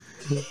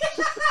What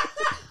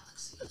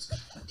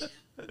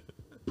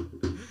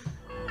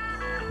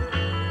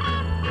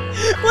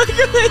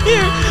can they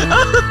hear?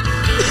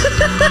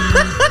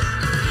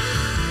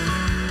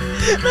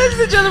 Ladies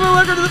and gentlemen,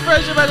 welcome to the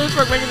Fresh Show. My name is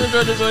Mark. Making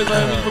enjoy this always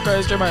my beautiful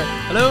co-host Jeremiah.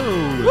 Hello.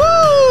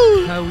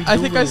 Woo! How are we I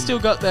think I doing? still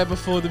got there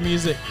before the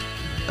music.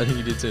 I think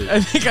you did too.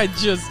 I think I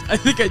just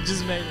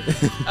made it.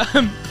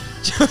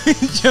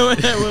 Joe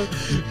and I were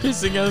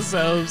pissing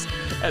ourselves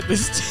at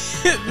this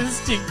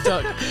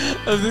TikTok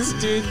of this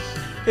dude.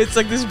 It's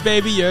like this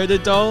Baby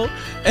Yoda doll,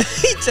 and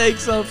he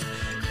takes off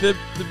the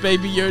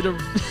Baby Yoda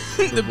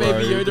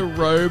Baby Yoda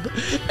robe,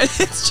 and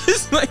it's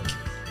just like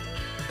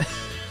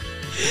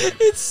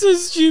it's so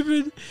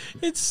stupid.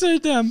 It's so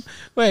dumb.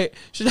 Wait,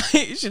 should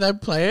I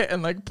play it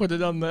and like put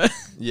it on the?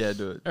 Yeah,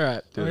 do it. All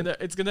right,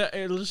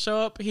 it'll show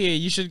up here.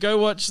 You should go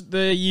watch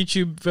the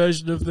YouTube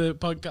version of the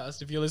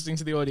podcast if you're listening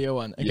to the audio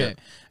one. Okay.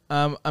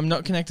 Yeah. I'm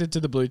not connected to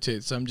the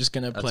Bluetooth, so I'm just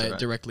gonna play it right.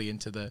 directly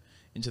into the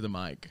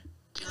mic.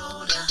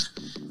 Yoda,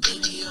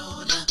 baby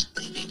Yoda,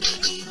 baby Yoda.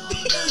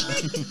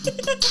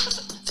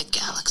 The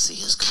galaxy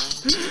is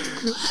going to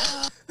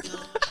hell.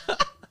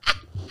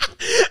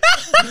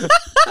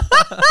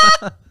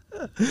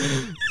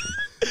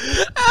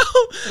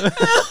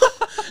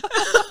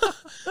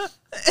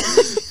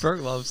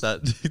 Brooke loves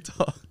that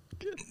TikTok.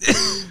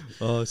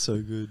 Oh, so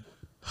good.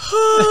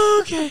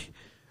 Okay.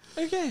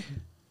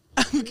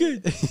 I'm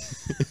good.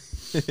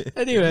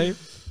 Anyway,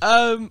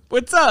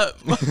 what's up?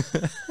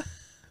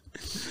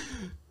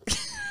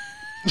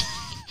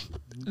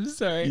 I'm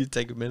sorry. You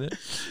take a minute?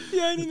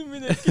 Yeah, I need a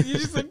minute. Can you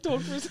just like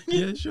talk for a second?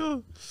 Yeah,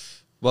 sure.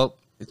 Well,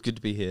 it's good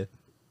to be here.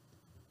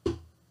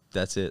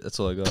 That's it. That's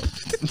all I got.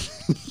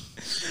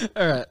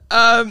 All right.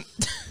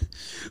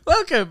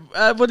 Welcome.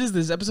 What is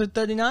this? Episode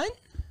 39?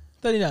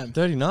 39.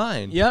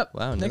 39? Yep.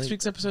 Wow. Next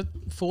week's episode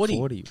 40.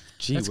 40.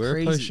 Gee, That's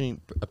we're crazy.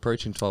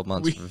 approaching 12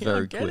 months We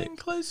very are getting quick.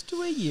 close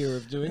to a year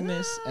of doing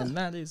this, and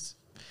that is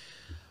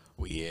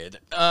weird.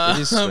 It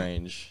is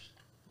strange.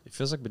 It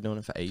feels like we've been doing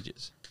it for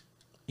ages.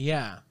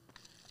 Yeah.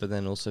 But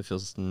then also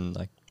feels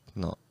like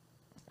not.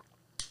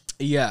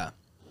 Yeah.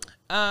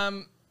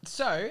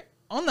 So,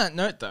 on that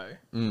note, though,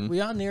 Mm. we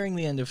are nearing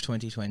the end of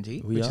 2020,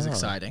 which is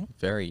exciting.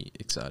 Very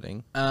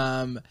exciting.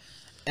 And What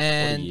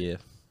a year.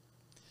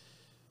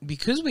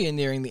 because we are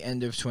nearing the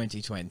end of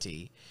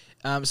 2020,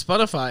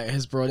 Spotify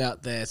has brought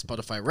out their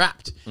Spotify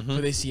Wrapped for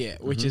this year,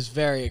 which is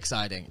very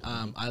exciting.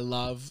 I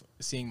love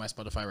seeing my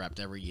Spotify Wrapped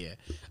every year.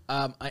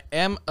 I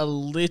am a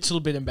little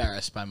bit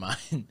embarrassed by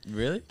mine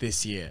Really?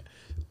 this year.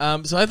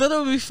 So I thought it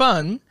would be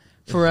fun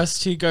for us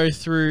to go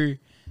through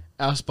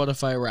our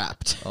Spotify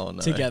Wrapped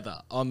together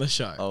on the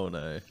show. Oh,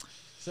 no.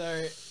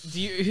 So do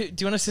you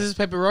want to scissors,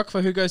 paper, rock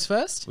for who goes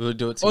first? We'll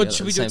do it together. Or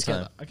should we do it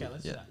together? Okay,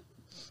 let's do that.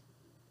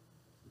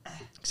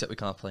 Except we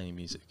can't play any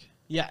music.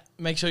 Yeah,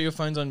 make sure your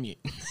phone's on mute,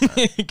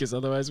 because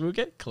otherwise we'll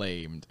get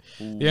claimed.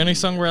 Ooh. The only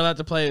song we're allowed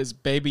to play is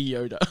Baby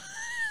Yoda.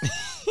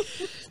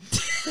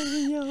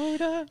 Baby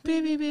Yoda,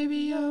 baby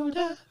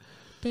Yoda,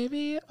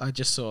 baby. I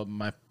just saw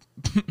my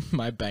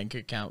my bank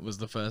account was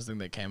the first thing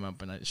that came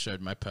up, and it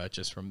showed my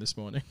purchase from this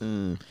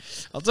morning.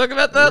 I'll talk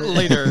about that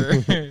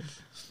later.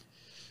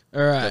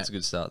 All right, That's a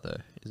good start, though,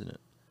 isn't it?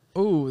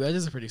 Ooh, that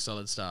is a pretty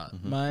solid start.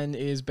 Mine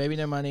is Baby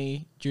No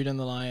Money, Jude and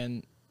the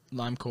Lion,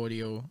 Lime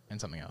Cordial,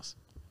 and something else.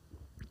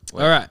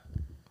 Wait. All right.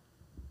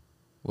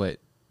 Wait.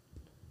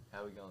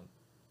 How are we going?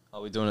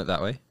 Are we doing it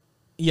that way?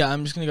 Yeah,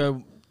 I'm just going to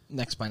go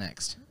next by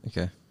next.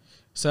 Okay.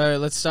 So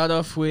let's start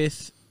off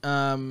with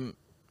our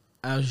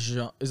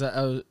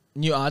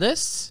new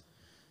artists?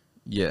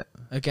 Yeah.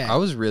 Okay. I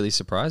was really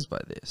surprised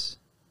by this.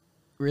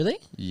 Really?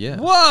 Yeah.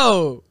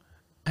 Whoa!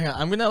 Hang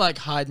on, I'm going to like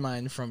hide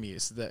mine from you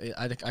so that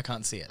I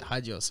can't see it.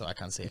 Hide yours so I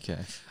can't see it.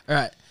 Okay. All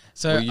right.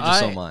 So Well, you just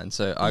saw mine.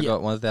 So I Yeah.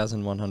 got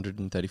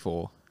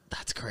 1,134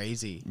 That's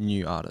crazy.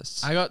 new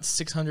artists. I got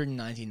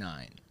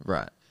 699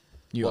 Right.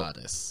 new Well,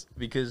 artists.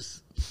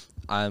 Because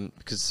of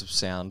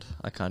sound,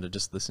 I kind of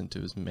just listen to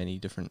as many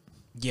different.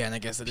 Yeah, and I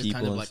guess it is people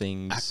kind of and like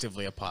things.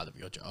 actively a part of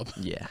your job.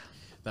 Yeah.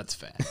 That's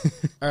fair.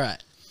 All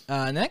right.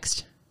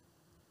 Next.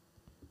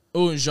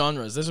 Oh,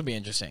 genres. This will be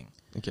interesting.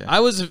 Okay.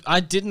 I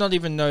did not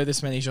even know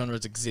this many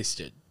genres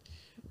existed.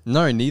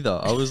 No, neither.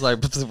 I was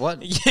like,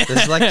 what? Yeah.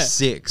 There's like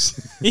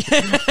 6.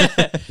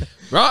 Yeah.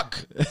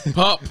 Rock,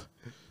 pop,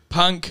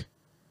 punk,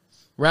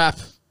 rap,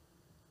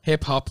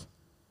 hip hop,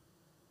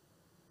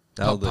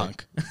 pop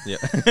punk. Yeah.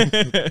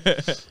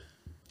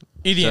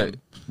 EDM. So,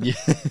 yeah.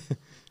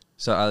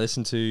 So I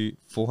listened to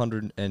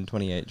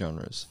 428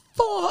 genres.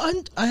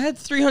 400. I had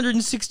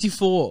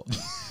 364.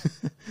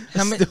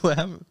 How many?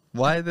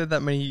 Why are there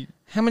that many?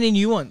 How many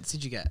new ones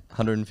did you get?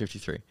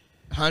 153.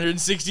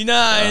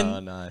 169. Oh,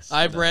 nice.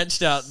 I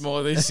branched out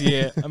more this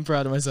year. I'm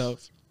proud of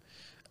myself.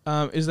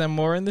 Is there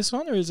more in this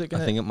one, or is it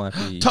gonna? I think it might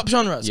be top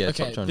genres. Yeah,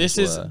 okay, top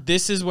genres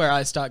this is where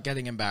I start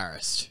getting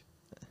embarrassed.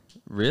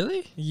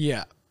 Really?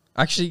 Yeah.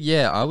 Actually,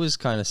 yeah, I was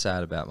kind of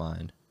sad about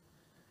mine.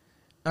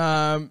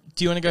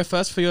 Do you want to go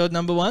first for your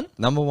number one?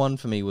 Number 1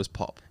 for me was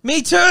pop.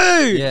 Me too.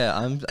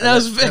 Yeah, And I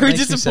was very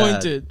makes me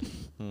sad.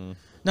 disappointed.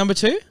 Number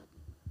 2?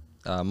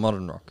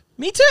 Modern rock.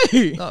 Me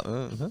too.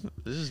 Oh,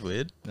 this is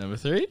weird. Number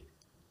 3.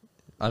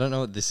 I don't know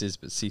what this is,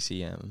 but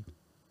CCM.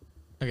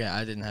 Okay,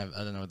 I don't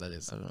know what that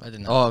is. I don't know. I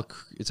didn't know. Oh,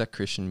 is that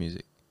Christian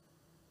music?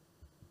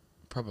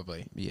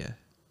 Probably. Yeah,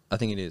 I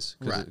think it is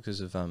Right.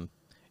 because of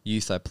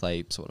youth. I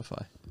play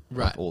Spotify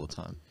Right. all the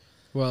time.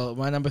 Well,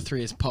 my number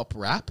 3 is pop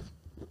rap.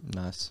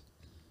 Nice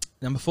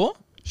Number 4?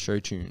 show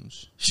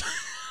tunes,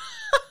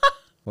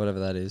 whatever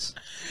that is.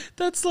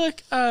 That's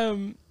like,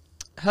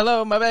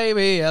 hello, my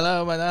baby.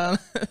 Hello, my darling.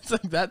 It's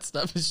like that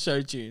stuff is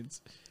show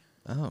tunes.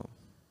 Oh,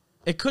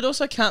 It could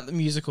also count the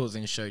musicals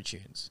in show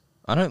tunes.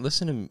 I don't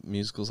listen to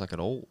musicals like at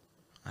all.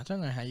 I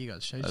don't know how you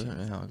got show I tunes. don't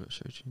know how I got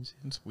show tunes.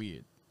 It's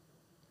weird.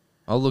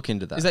 I'll look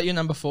into that. Is that your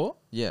number 4?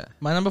 Yeah.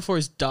 My number 4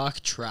 is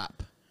dark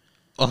trap.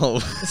 Oh,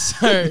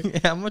 So,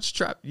 how much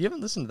trap? You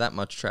haven't listened to that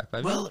much trap,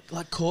 have you? well,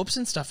 like Corpse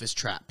and stuff is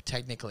trap,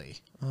 technically.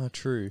 Oh,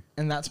 true.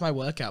 And that's my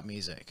workout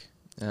music.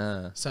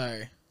 Ah,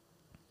 So,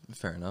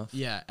 fair enough.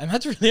 yeah. And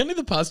that's really only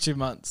the past 2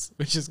 months,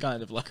 which is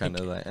kind of like... Kind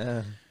of like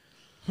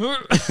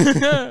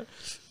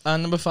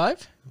Number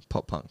 5?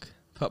 pop punk.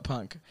 Pop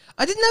punk.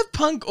 I didn't have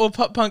punk or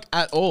pop punk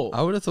at all.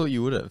 I would have thought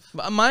you would have.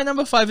 My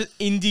number 5 is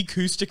indie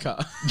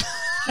acoustica.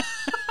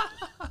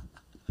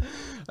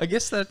 I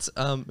guess that's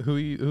who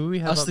we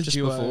have Us up the just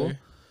duo. before.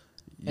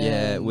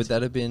 Yeah, And would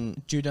that have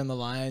been? Jude on the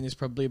Lion is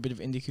probably a bit of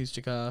indie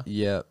acoustica.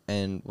 Yeah,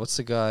 and what's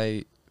the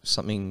guy?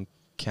 Something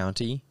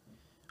County.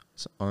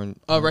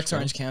 Rex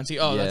Orange County.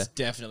 Oh, Yeah. that's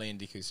definitely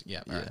indie acoustica.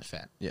 Yeah, Yeah. alright,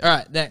 fair. Yeah.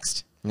 Alright,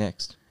 next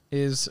Next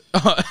is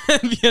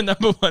your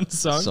number 1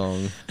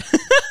 song.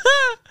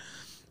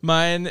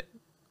 Mine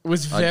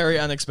was very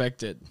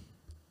unexpected.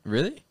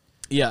 Really?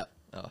 Yeah.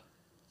 Oh.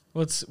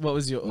 What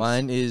was yours?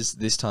 Mine is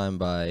This Time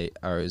by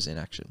Arrows in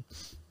Action.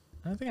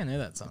 I don't think I know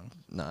that song.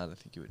 No, I don't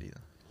think you would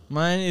either.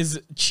 Mine is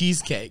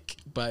Cheesecake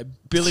by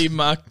Billy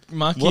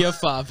Markia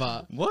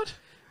Fava. What?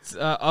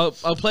 I'll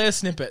play a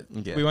snippet.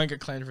 Okay. We won't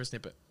get claimed for a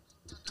snippet.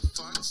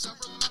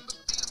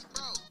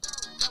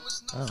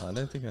 Oh, I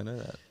don't think I know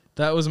that.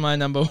 That was my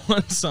number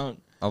 1 song.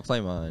 I'll play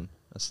mine.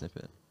 A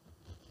snippet.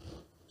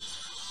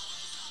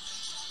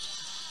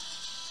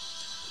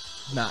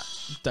 Nah,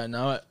 don't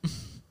know it.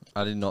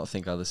 I did not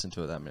think I listened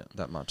to it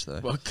that much though.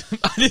 Well,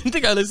 I didn't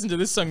think I listened to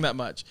this song that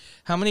much.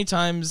 How many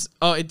times?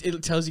 Oh, it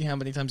tells you how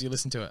many times you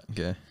listen to it.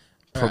 Okay.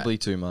 All Probably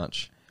too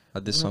much. I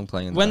had this song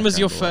playing in the When was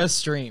your background a lot. first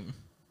stream?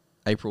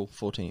 April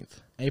 14th.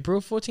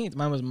 April 14th.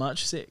 Mine was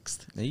March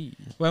 6th. Hey.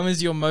 When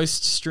was your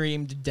most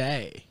streamed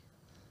day?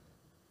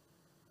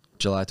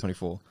 July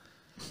 24th.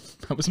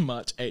 That was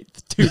March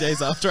 8th, 2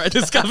 days after I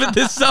discovered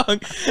this song.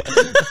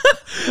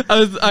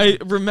 I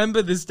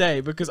remember this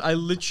day because I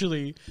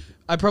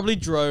probably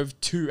drove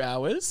 2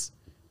 hours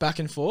back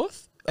and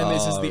forth. And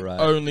this is Oh, the right.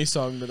 only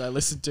song that I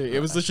listened to. It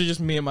was literally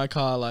just me in my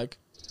car, like...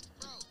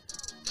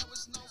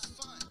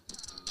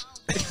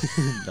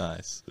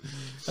 Nice.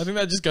 I think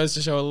that just goes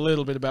to show a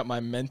little bit about my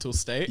mental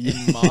state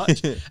in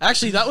March.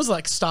 Actually, that was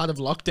like start of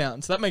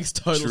lockdown, so that makes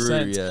total True,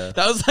 sense. yeah.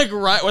 That was like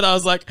right when I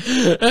was like...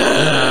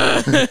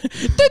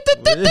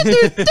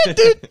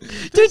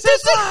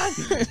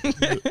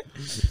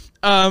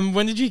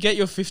 When did you get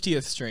your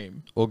 50th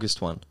stream?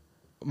 August 1.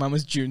 Mine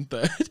was June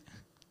 3rd.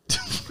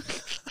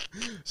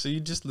 So you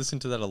just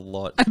listened to that a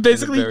lot. I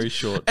basically... in a very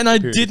short And I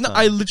period of didn't... time.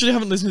 I literally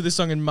haven't listened to this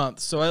song in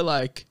months, so I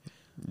like...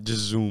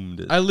 just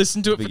zoomed it. I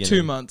listened to it for 2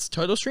 Beginning. months.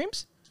 Total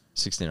streams?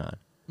 69.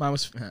 Mine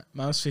was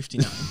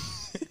 59.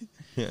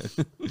 Yeah.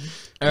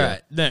 All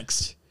right,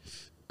 next.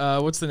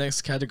 What's the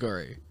next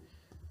category?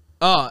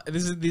 Oh,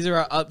 these are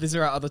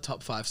our other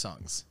top 5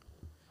 songs.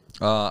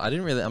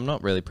 I'm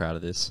not really proud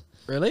of this.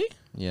 Really?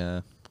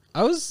 Yeah.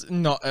 I was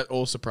not at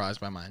all surprised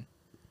by mine.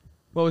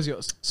 What was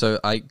yours? So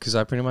because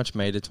I pretty much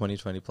made a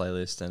 2020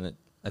 playlist and it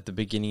at the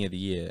beginning of the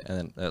year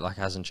and it like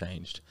hasn't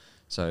changed.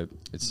 So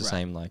it's the Right.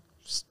 same like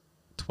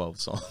 12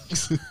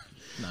 songs.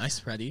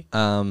 Nice, ready?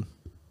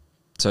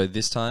 So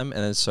this time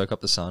and then Soak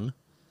Up the Sun,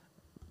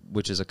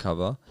 which is a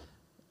cover.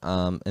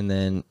 And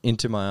then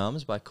Into My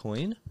Arms by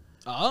Coin.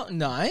 Oh,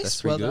 nice.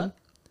 That's Well pretty done.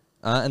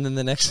 good. And then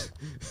the next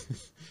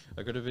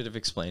I got a bit of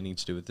explaining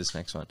to do with this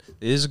next one.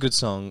 It is a good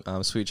song,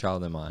 Sweet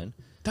Child O' Mine.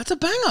 That's a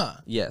banger.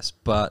 Yes,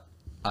 but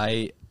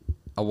a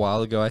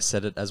while ago I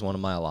set it as one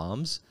of my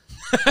alarms,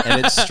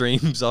 and it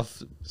streams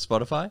off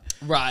Spotify,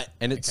 Right.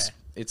 and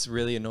it's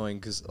really annoying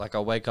because like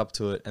I'll wake up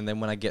to it, and then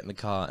when I get in the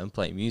car and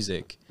play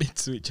music,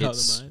 It's Sweet Child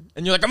It's- of Mine.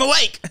 And you're like, I'm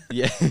awake.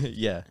 yeah,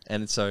 yeah,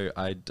 and so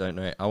I don't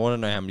know. I want to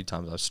know how many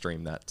times I've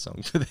streamed that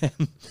song for them.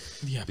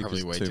 Yeah, because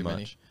probably way it's too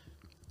many.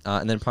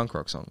 And then punk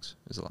rock songs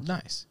is a lot.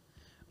 Nice.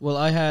 Well,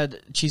 I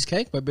had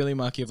Cheesecake by Billy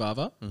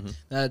Markiavava.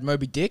 I had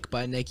Moby Dick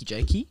by Nakey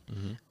Jakey.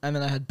 And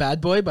then I had Bad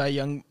Boy by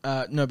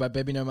by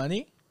Baby No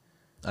Money.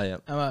 Oh yeah,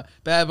 I'm a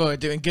bad boy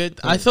doing good.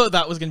 I thought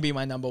that was going to be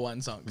my number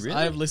 1 song. 'Cause Really?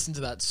 I have listened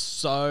to that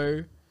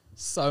so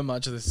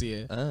much this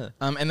year. Ah.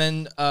 And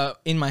then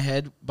In My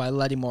Head by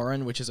Laddie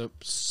Moran, which is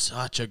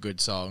such a good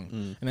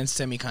song. And then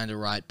Semi Kinda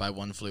Right by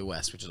One Flew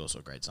West, which is also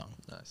a great song.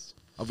 nice.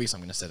 Obviously,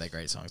 I'm going to say they're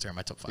great songs. They're in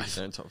my top 5.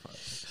 Don't top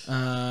 5.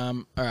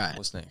 All right.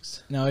 What's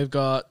next? Now we've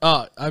got...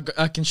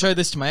 I can show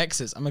this to my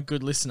exes. I'm a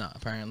good listener,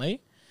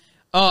 apparently.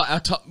 Oh, our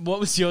top. What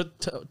was your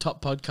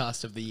top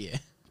podcast of the year?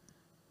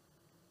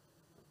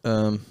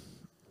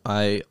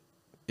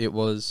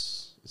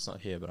 It's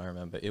not here, but I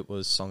remember it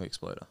was Song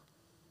Exploder.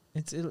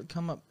 It'll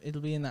come up.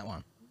 It'll be in that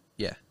one.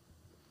 Yeah.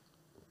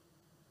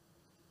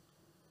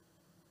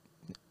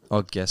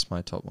 I'll guess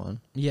my top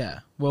one. Yeah.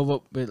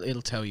 Well,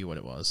 it'll tell you what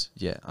it was.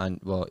 Yeah,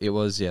 it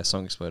was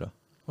Song Exploder.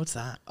 What's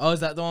that? Oh, is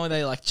that the one where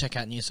they like check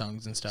out new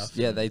songs and stuff?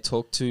 Yeah, they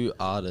talk to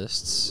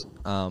artists,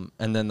 and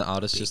then the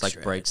artist just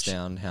like breaks stretch.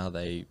 down how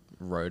they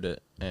wrote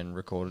it and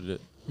recorded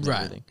it. And Right.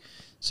 Everything.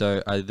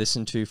 So I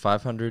listened to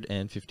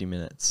 550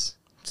 minutes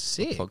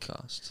Sick.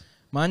 podcast.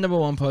 My number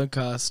one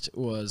podcast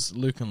was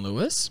Luke and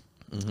Lewis.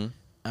 Mm-hmm.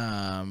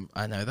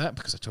 I know that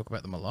because I talk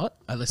about them a lot.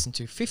 I listened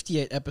to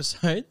 58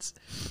 episodes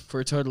for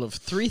a total of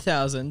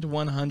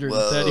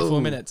 3,134 Whoa.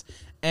 minutes.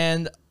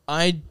 And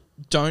I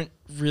don't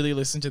really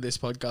listen to this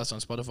podcast on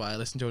Spotify. I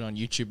listen to it on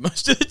YouTube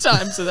most of the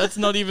time, so that's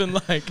not even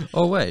like...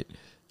 Oh wait,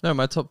 no,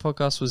 my top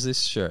podcast was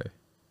this show.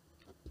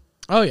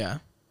 Oh, yeah.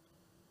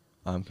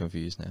 I'm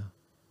confused now.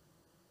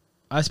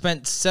 I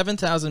spent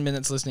 7,000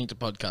 minutes listening to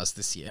podcasts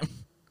this year.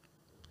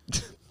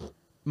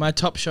 My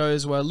top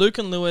shows were Luke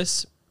and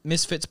Lewis,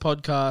 Misfits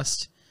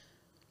podcast.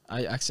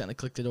 I accidentally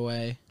clicked it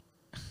away.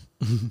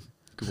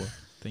 Good one.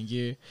 Thank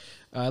you.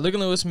 Luke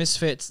and Lewis,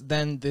 Misfits,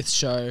 then this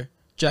show,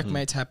 Jack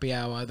Mate's Happy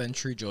Hour, then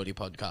True Geordie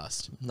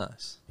podcast.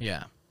 Nice.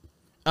 Yeah.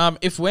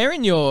 If we're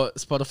in your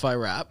Spotify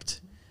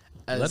Wrapped,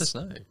 Let us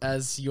know.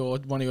 as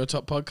one of your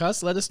top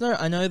podcasts, let us know.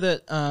 I know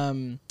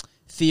that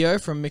Theo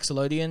from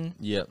Mixolydian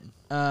Yep.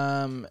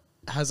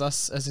 has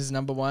us as his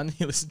number one.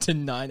 He listened to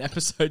 9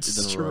 episodes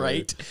In a row.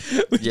 straight,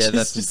 which Yeah, is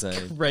that's just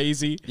insane.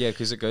 crazy. Yeah,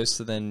 because it goes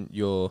to then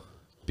your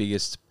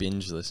biggest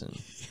binge listen.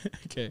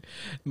 Okay,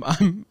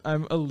 I'm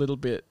a little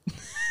bit.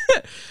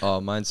 Oh,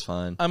 mine's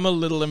fine. I'm a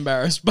little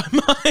embarrassed by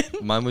mine.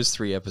 Mine was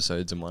 3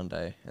 episodes in one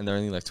day, and they're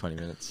only like 20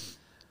 minutes.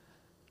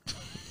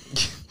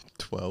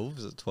 12?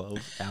 Is it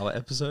 12-hour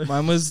episode?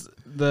 Mine was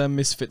the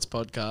Misfits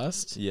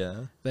podcast.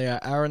 Yeah. They are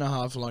hour and a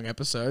half long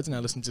episodes, and I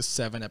listened to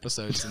 7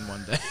 episodes in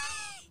one day.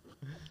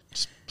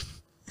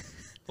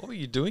 What were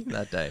you doing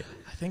that day?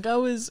 I think I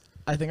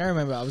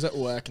remember I was at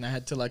work and I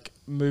had to like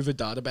move a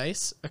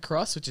database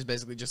across, which is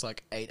basically just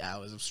like 8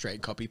 hours of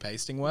straight copy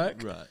pasting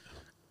work. Right.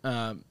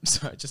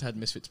 So I just had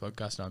Misfits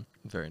podcast on.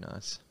 Very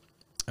nice.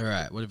 All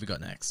right, what have we got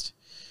next?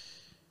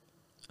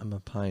 I'm a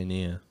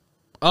pioneer.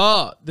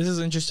 Oh, this is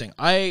interesting.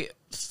 I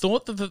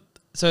thought that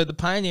the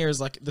Pioneer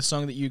is like the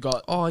song that you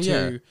got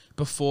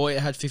before it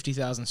had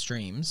 50,000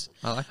 streams.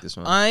 I like this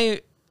one.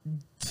 I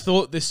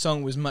thought this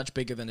song was much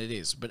bigger than it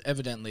is, but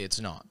evidently it's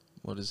not.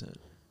 What is it?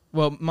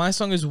 Well, my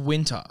song is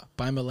Winter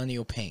by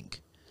Millennial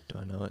Pink. Do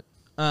I know it?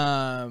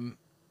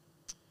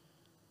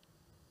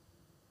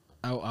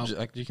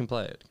 You can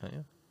play it, can't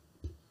you?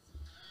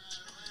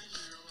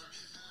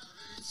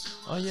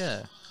 Oh,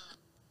 yeah.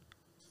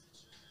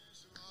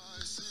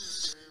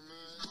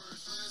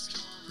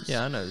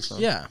 Yeah, I know this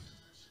song. Yeah.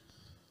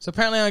 So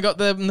apparently I got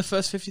them in the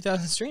first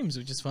 50,000 streams,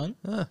 which is fun.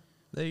 Ah,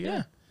 there you go.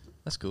 Yeah.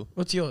 That's cool.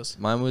 What's yours?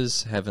 Mine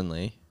was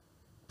Heavenly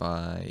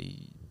by...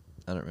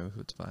 I don't remember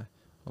who it's by.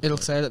 It'll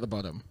say it at the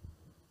bottom.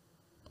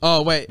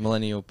 Oh, wait.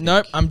 Millennial Pink.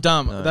 Nope, I'm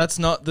dumb. No. That's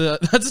not the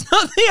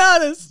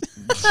artist.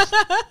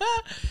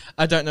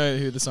 I don't know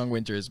who the song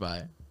Winter is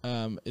by.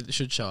 It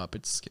should show up.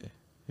 It's Okay,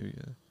 here we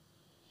go.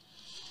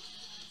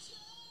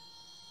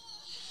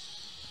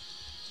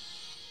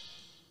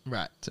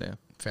 right. So, yeah.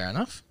 Fair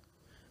enough.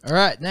 All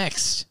right,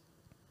 next.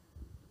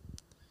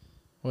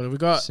 What have we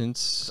got?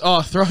 Since... Throw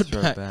it Throw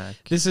back. it back.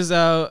 This is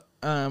our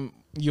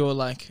your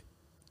like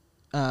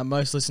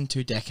most listened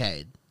to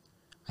decade,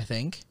 I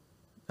think.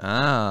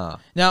 Ah.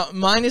 Now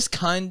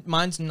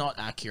mine's not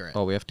accurate.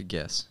 Oh, we have to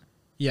guess.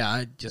 Yeah,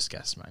 I just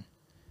guessed mine.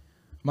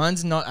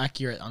 Mine's not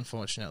accurate,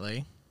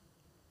 unfortunately.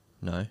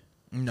 No.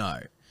 No.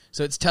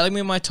 So it's telling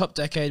me my top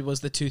decade was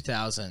the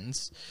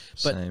 2000s,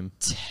 but Same.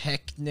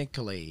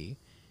 technically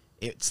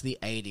it's the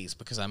 80s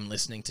because I'm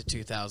listening to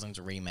 2000s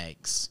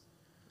remakes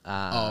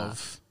Ah.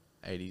 of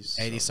 80s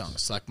 80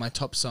 songs. Like my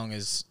top song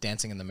is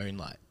Dancing in the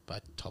Moonlight by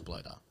Top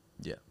Loader,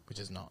 Yeah. which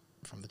is not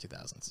from the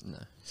 2000s. No.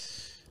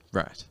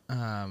 Right.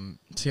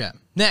 So yeah.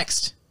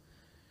 Next.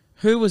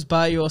 Who was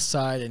by your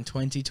side in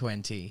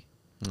 2020?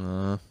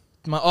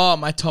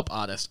 My top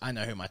artist. I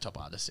know who my top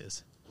artist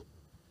is.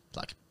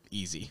 Like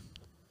easy.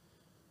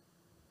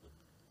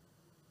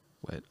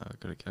 Wait, I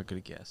gotta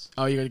guess.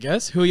 Oh, you got to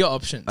guess? Who are your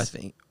options? I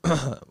think.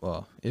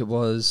 Well, it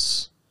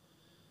was.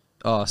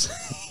 Oh,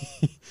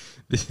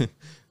 it's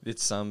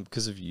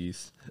because of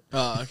youth.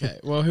 Oh, okay.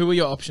 Well, who were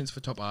your options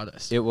for top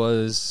artist? It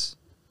was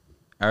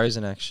Arrows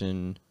in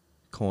Action,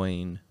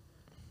 Coin,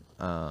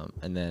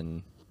 and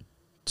then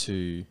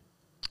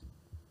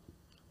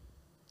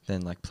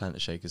then like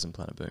Planet Shakers and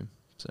Planet Boom.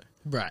 So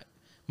Right.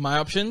 My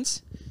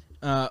options: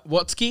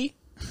 Watsky,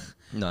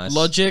 nice.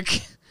 Logic,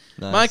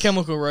 Nice. My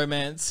Chemical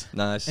Romance,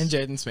 Nice. and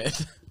Jaden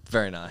Smith.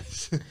 Very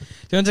nice. Do you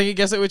want to take a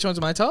guess at which one's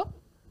my top?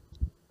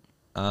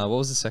 What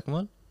was the second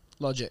one?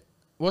 Logic.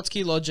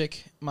 Watsky,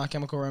 Logic, My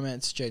Chemical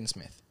Romance, Jaden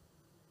Smith.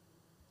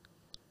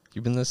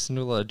 You've been listening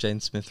to a lot of Jane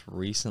Smith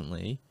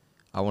recently.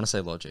 I want to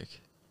say Logic.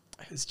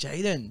 It was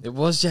Jaden. It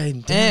was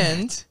Jaden.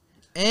 damn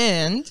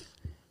it.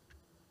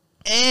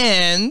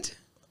 And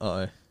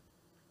Uh-oh.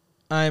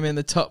 I'm in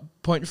the top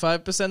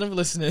 0.5% of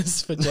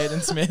listeners for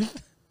Jaden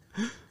Smith.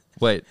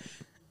 Wait.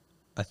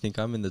 I think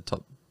I'm in the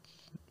top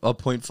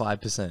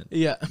 0.5%.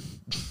 Yeah.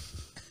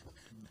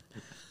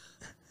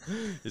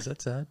 Is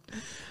that sad?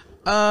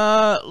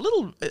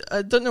 Little.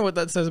 I don't know what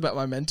that says about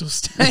my mental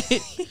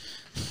state.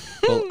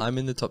 Well, I'm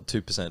in the top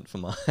 2% for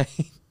mine.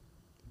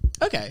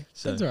 Okay,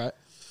 So- that's all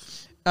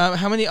right.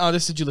 How many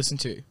artists did you listen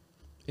to?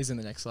 Is in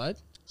the next slide.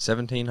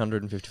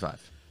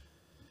 1,755.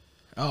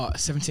 Oh,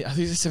 17. I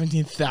think it's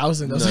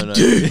 17,000. I was No, like, no.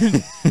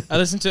 dude. I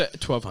listened to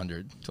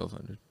 1,200.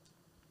 1,200.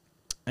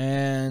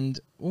 And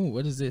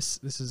what is this?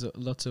 This is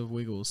lots of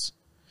wiggles.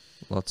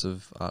 Lots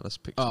of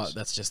artist pictures. Oh,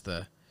 that's just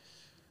the.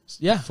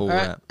 Yeah. Full all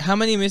right. rap. How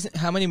many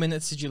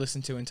minutes did you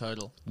listen to in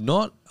total?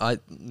 Not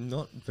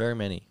very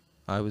many.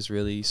 I was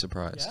really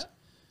surprised.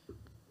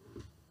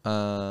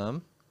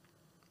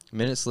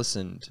 Minutes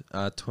listened,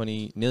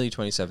 nearly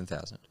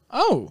 27,000.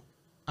 Oh,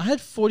 I had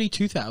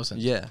 42,000.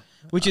 Yeah.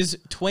 Which is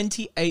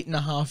 28 and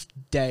a half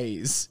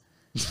days.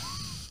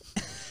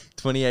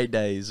 28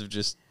 days of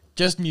just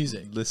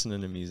music.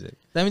 listening to music.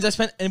 That means I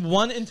spent in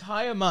one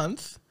entire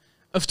month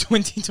of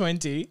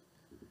 2020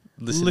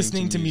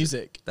 listening to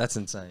music. That's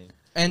insane.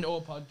 And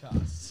or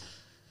podcasts.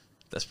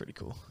 That's pretty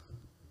cool.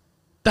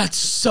 That's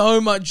so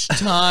much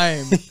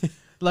time.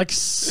 Like,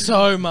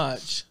 so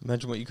much.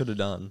 Imagine what you could have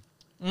done.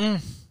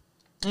 Mm.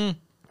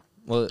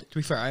 Well, To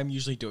be fair, I'm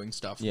usually doing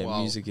stuff. yeah, while...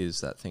 music is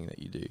that thing that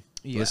you do.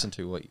 Yeah. Listen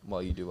to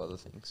while you do other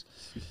things.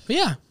 But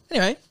yeah,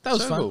 anyway, that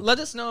was So fun. cool. Let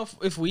us know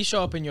if we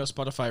show up in your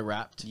Spotify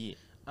Wrapped. Yeah.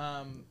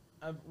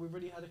 We've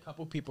already had a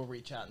couple people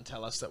reach out and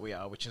tell us that we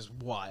are, which is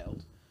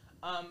wild.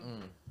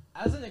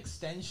 As an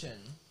extension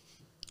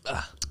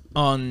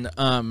on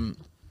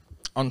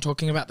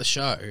talking about the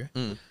show,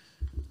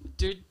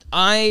 dude,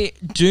 I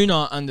do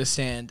not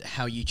understand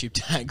how YouTube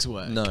tags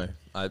work. No,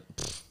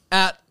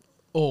 At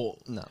all.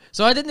 No.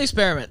 So I did an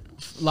experiment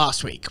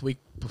last week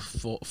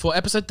before, for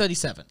episode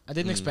 37. I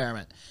did an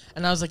experiment.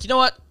 And I was like, you know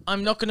what?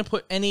 I'm not going to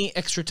put any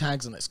extra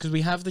tags on this because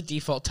we have the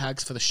default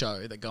tags for the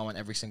show that go on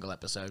every single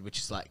episode, which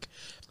is like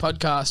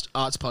podcast,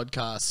 arts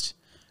podcast,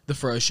 the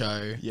Fro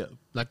Show,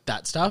 like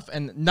that stuff,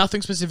 and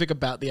nothing specific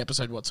about the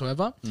episode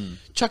whatsoever.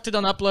 Chucked it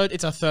on upload.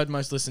 It's our third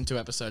most listened to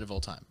episode of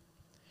all time.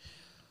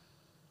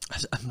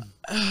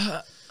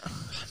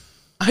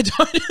 I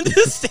don't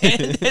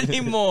understand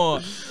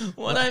anymore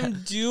what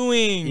I'm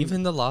doing.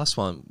 Even the last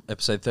one,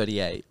 episode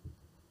 38,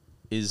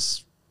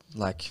 is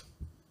like,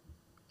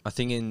 I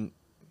think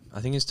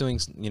it's doing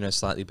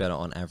slightly better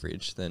on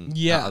average than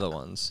the other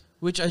ones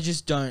Which I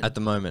just don't. at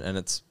the moment, and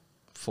it's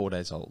 4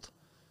 days old.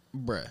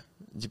 Bruh.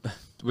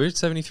 We're at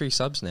 73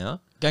 subs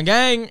now. Gang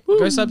gang.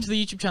 Go sub to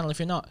the YouTube channel if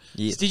you're not.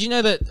 Yeah. So did you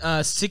know that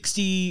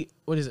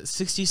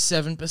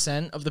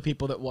 67% of the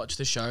people that watch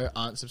the show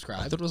aren't I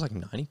subscribed? thought it was like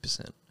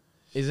 90%.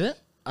 Is it?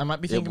 I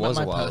might be It thinking about was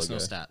my a while personal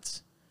ago.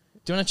 stats.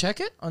 Do you want to check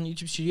it on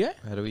YouTube Studio?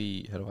 How do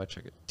I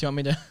check it? Do you want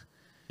me to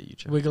Yeah, you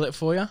check. wiggle it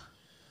for you?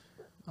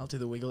 I'll do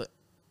the wiggle it.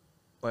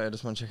 Wait, I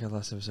just want to check our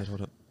last episode.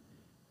 Hold up.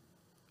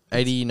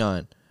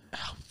 89.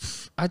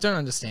 I don't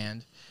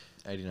understand.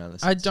 89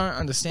 listens. I don't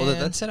understand. Well,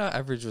 that said our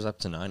average was up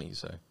to 90,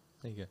 so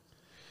there you go.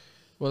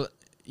 Well,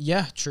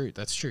 yeah, true.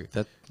 That's true.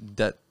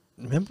 That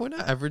remember when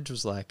our average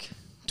was like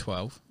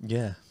 12.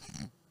 yeah.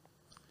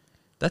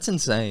 That's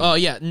insane. Oh,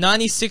 yeah.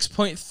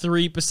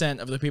 96.3%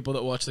 of the people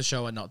that watch the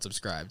show are not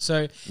subscribed.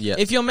 So Yeah.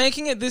 if you're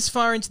making it this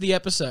far into the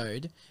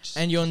episode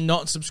and you're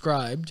not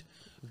subscribed,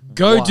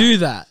 go Why? do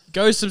that.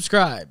 Go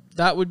subscribe.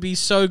 That would be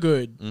so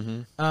good.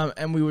 Mhm.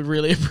 And we would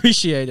really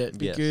appreciate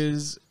it Yes.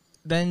 because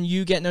then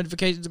you get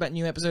notifications about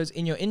new episodes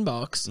in your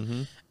inbox.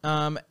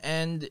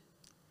 And,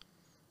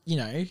 you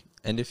know,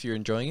 And if you're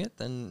enjoying it,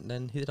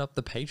 then hit up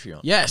the Patreon.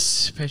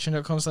 yes,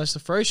 patreon.com/The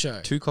Fro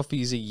Show. 2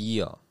 coffees a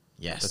year.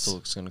 Yes. That's all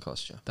it's going to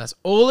cost you. That's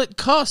all it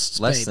costs,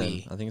 Less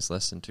baby. than. I think it's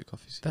less than 2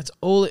 coffees. That's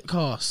all it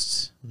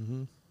costs.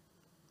 Mm-hmm.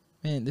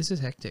 Man, this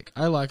is hectic.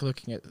 I like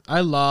looking at...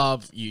 I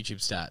love YouTube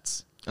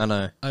stats. I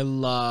know. I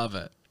love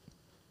it.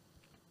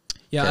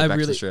 Yeah, Okay, I back to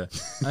really... the show.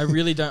 I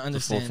really don't The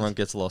understand. forefront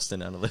gets lost in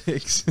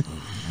analytics.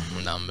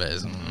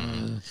 Numbers.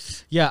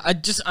 Yeah, I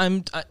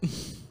don't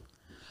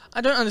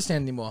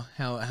understand anymore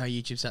how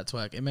YouTube stats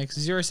work. It makes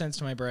zero sense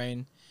to my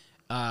brain.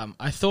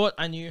 I thought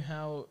I knew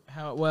how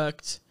it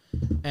worked,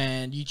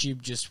 and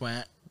YouTube just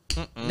went,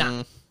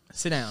 nah,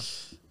 sit down.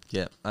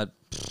 Yeah, I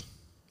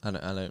don't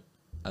get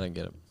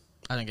it.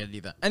 I don't get it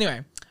either.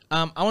 Anyway,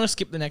 I want to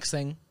skip the next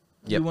thing.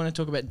 Yep. We want to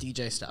talk about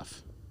DJ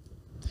stuff.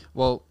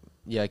 Well,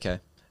 yeah, okay.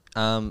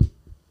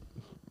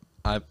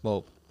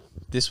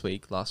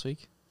 Last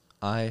week,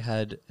 I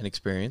had an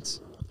experience.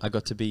 I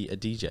got to be a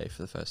DJ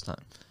for the first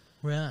time,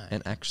 Right.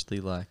 and actually,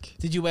 like,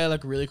 Did you wear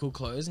like really cool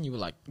clothes and you were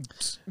like,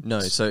 no,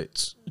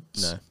 it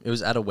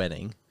was at a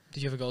wedding.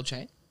 did you have a gold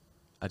chain?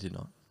 I did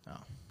not. Oh.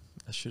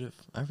 I should have.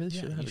 I really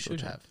Yeah, should have. you had a gold should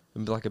chain. have.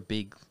 And like a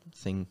big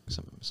thing,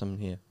 some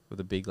here with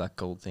a big like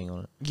gold thing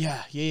on it,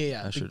 Yeah.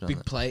 I should've done Big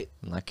that. plate.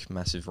 and like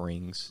massive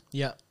rings.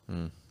 Yeah.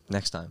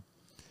 Next time.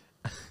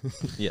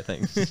 Yeah,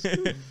 thanks.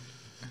 There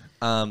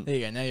you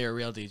go. Now you're a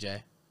real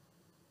DJ.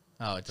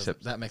 Oh, it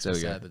doesn't. That makes me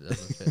sad that it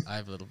doesn't fit. I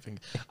have a little finger.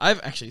 I've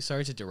actually,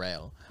 sorry to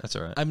derail. That's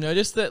all right. I've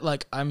noticed that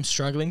like I'm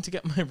struggling to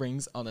get my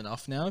rings on and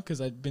off now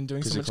because I've been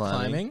doing so much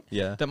climbing.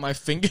 Yeah. That my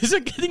fingers are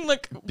getting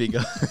like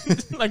Bigger.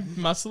 like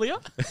musclier.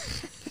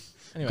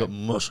 Anyway, Got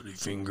muscly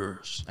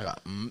fingers.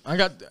 I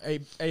got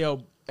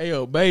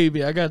ayo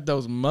baby. I got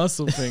those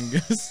muscle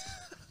fingers.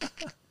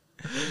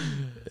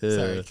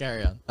 Sorry,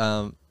 carry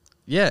on.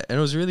 Yeah, and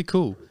it was really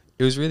cool.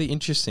 It was really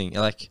interesting.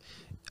 Like,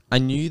 I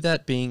knew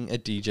that being a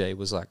DJ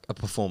was like a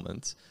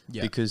performance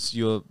because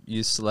you're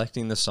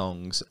selecting the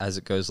songs as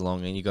it goes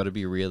along, and you got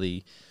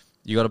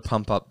to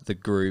pump up the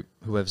group,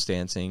 whoever's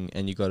dancing,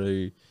 and you got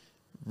to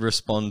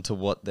respond to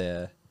what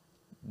they're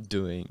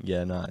doing.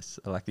 Yeah, nice.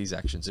 I like these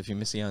actions. If you're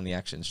missing out on the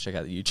actions, check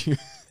out the YouTube.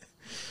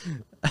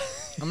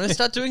 I'm gonna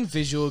start doing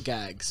visual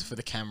gags for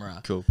the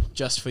camera. Cool.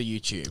 Just for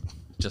YouTube.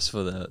 Just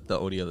for the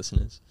audio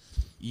listeners.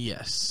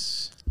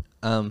 Yes.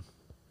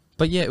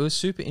 But yeah, it was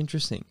super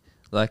interesting.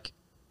 Like,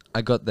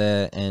 I got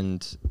there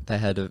and they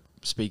had a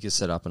speaker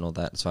set up and all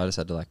that, so I just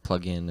had to like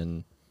plug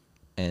in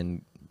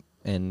and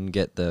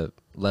get the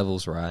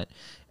levels right,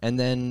 and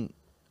then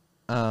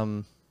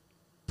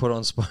put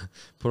on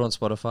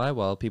Spotify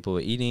while people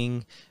were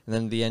eating, and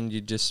then at the end you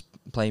just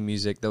play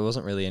music. There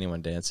wasn't really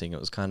anyone dancing. It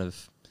was kind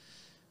of,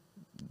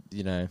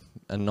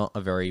 not a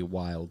very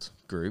wild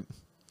group,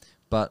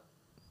 but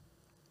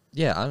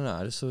yeah, I don't know.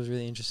 I just thought it was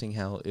really interesting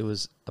how it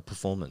was a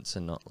performance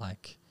and not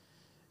like.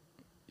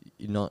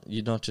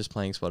 You're not just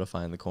playing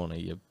Spotify in the corner,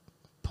 you're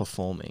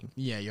performing.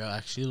 Yeah, you're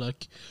actually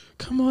like,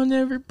 come on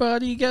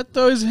everybody, get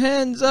those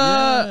hands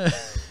up.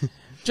 Yeah.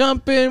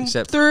 Jump in.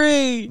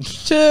 3,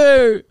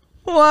 2,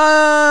 1.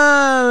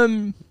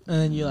 And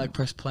then you like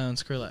press play on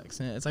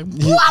Skrillex and it's like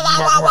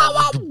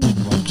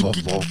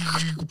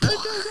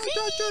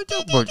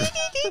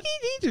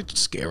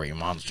scary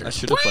monster. I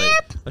should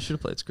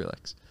have played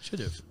Skrillex. Should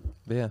have.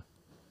 But yeah.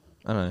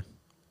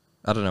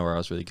 I don't know where I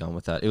was really going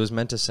with that. It was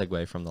meant to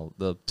segue from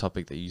the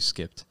topic that you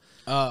skipped.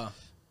 Oh,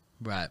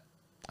 right.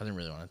 I didn't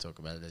really want to talk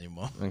about it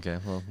anymore. Okay,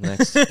 well,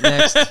 next. You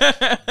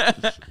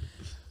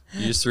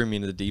just threw me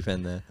into the deep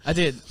end there. I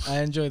did. I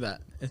enjoy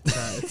that.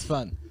 It's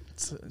fun.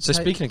 So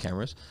speaking of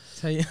cameras.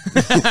 So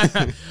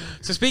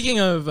speaking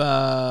of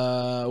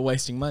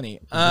wasting money.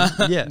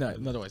 Yeah. No,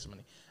 not a waste of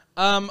money.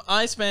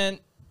 I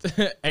spent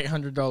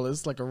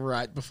 $800 like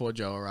right before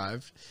Joe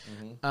arrived.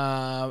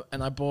 Mm-hmm.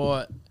 And I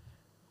bought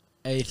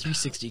a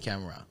 360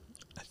 camera.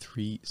 A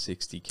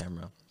 360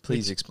 camera.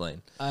 Please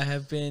explain. I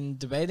have been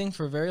debating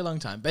for a very long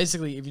time.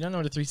 Basically, if you don't know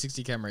what a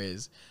 360 camera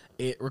is,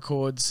 it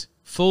records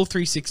full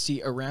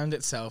 360 around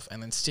itself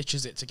and then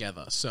stitches it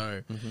together.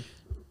 So,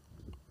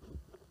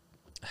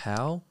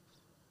 how?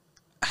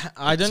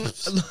 I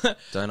don't.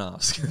 Don't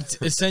ask. It's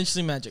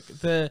essentially magic.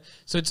 The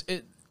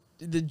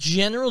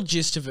general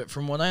gist of it,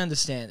 from what I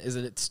understand, is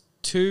that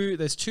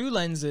there's two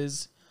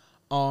lenses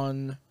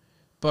on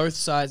both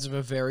sides of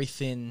a very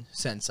thin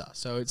sensor.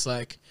 So it's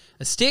like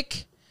a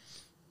stick,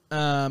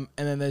 and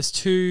then there's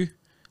 2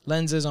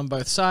 lenses on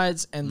both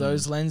sides, and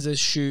those lenses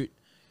shoot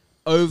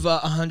over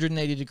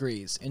 180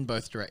 degrees in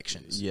both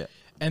directions. Yeah.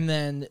 And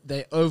then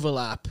they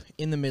overlap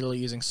in the middle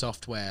using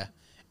software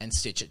and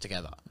stitch it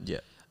together.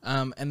 Yeah.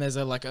 And there's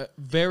a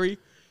very...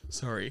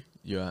 Sorry.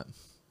 You're right.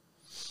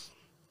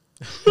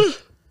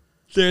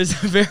 There's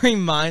a very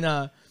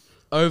minor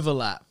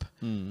overlap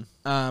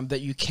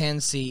that you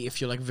can see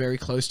if you're like very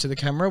close to the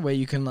camera, where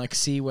you can like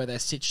see where they're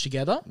stitched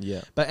together.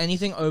 Yeah. But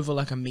anything over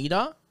like a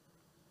meter,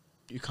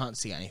 you can't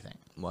see anything.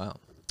 Wow.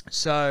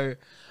 So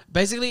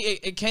basically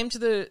it came to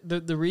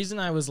the reason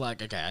I was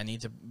like, okay, I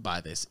need to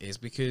buy this is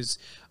because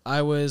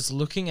I was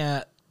looking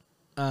at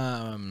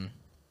getting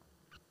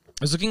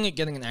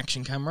an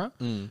action camera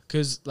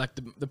because like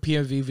the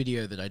POV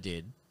video that I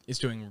did is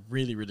doing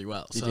really, really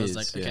well. So I was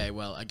like, okay,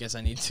 well, I guess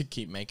I need to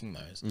keep making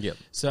those. Yep.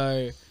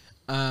 So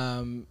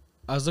I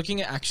was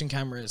looking at action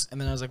cameras, and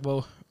then I was like,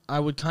 well, I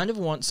would kind of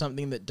want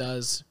something that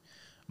does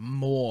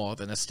more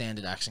than a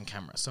standard action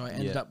camera. So I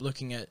ended up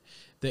looking at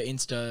the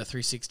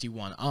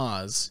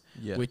Insta360 Rs,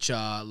 which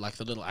are like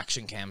the little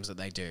action cams that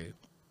they do.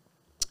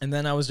 And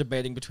then I was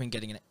debating between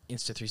getting an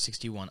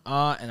Insta360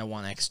 1R and a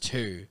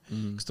 1X2.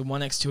 Because the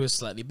 1X2 is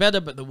slightly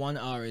better, but the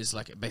 1R is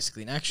like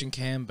basically an action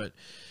cam,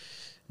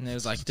 and there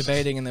was like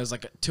debating, and there was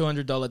like a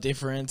 $200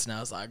 difference, and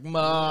I was like,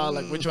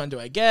 like which one do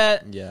I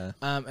get? Yeah.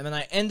 And then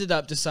I ended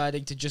up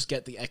deciding to just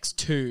get the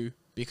X2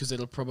 because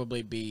it'll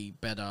probably be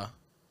better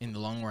in the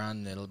long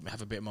run. It'll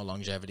have a bit more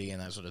longevity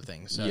and that sort of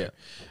thing. So,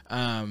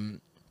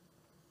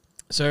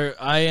 so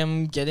I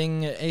am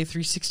getting a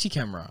 360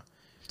 camera.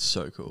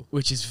 So cool.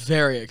 Which is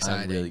very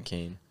exciting. I'm really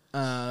keen.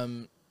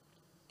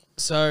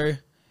 So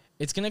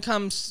it's gonna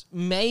come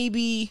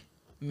maybe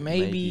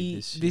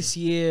this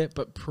year,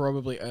 but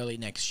probably early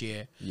next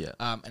year. Yeah.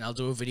 And I'll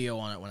do a video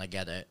on it when I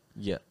get it.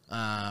 Yeah.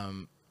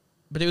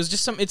 But it was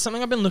just it's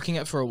something I've been looking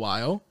at for a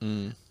while.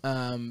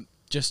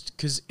 Just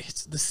because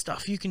it's the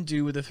stuff you can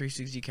do with a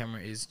 360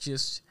 camera is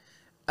just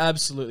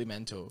absolutely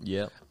mental.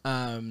 Yeah.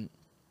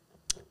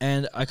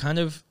 And I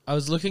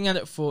was looking at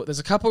it for there's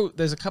a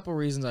couple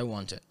reasons I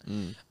want it.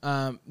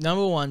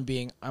 Number one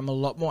being I'm a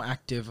lot more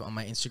active on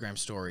my Instagram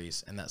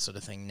stories and that sort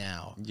of thing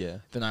now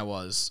than I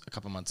was a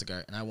couple months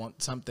ago, and I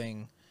want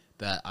something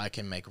that I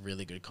can make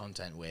really good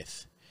content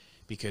with,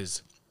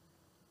 because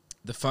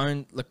the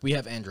phone, like, we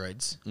have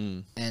Androids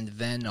and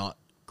they're not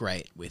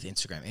great with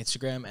Instagram.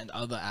 Instagram and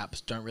other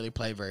apps don't really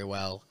play very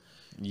well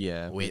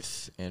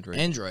with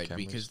Android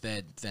because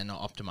they're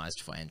not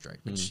optimized for Android,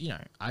 which, you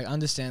know, I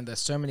understand there's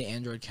so many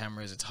Android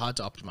cameras, it's hard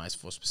to optimize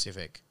for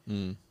specific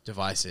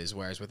devices,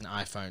 whereas with an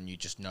iPhone, you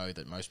just know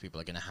that most people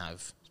are going to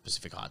have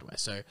specific hardware.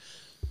 So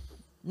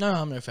no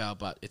harm, no foul,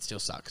 but it still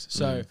sucks.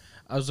 So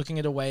I was looking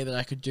at a way that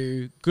I could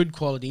do good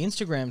quality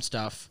Instagram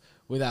stuff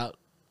without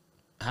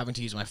having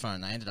to use my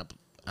phone. I ended up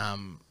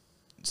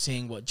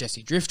seeing what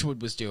Jesse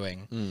Driftwood was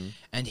doing,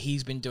 and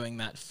he's been doing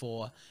that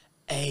for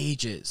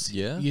ages.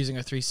 Using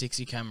a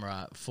 360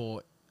 camera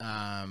for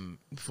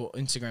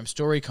Instagram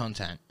story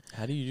content.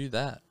 How do you do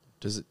that?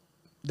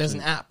 There's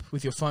an app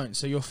with your phone,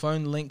 so your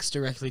phone links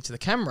directly to the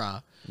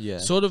camera.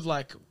 Sort of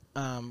like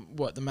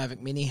what the Mavic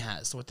Mini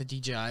has, what the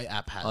DJI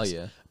app has.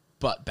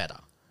 But better.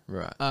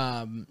 Right.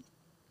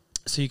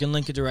 So you can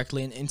link it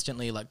directly and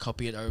instantly like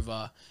copy it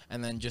over,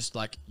 and then just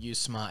like use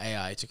smart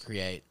AI to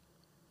create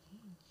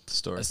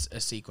story a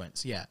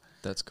sequence. Yeah,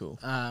 that's cool.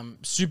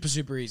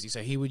 Super easy.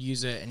 So he would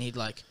use it and he'd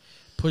like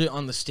put it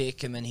on the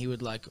stick, and then he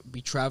would like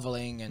be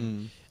traveling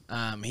and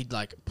he'd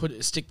like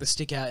stick the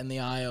stick out in the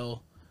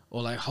aisle,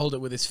 or like hold it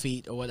with his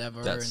feet or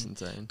whatever. That's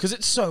insane. Because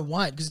it's so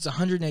wide, because it's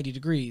 180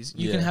 degrees.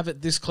 You can have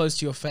it this close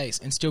to your face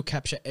and still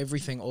capture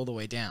everything all the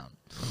way down.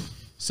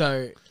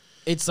 So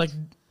it's like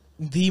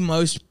the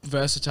most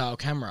versatile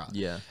camera.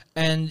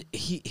 And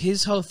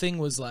his whole thing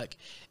was like,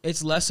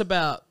 it's less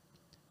about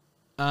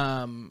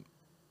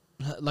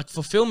like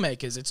for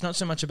filmmakers, it's not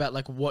so much about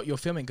like what you're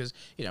filming, because,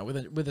 you know,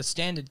 with a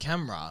standard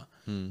camera,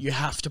 you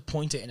have to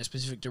point it in a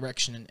specific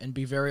direction and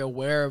be very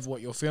aware of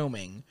what you're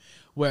filming.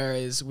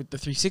 Whereas with the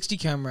 360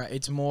 camera,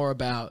 it's more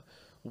about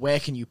where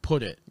can you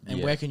put it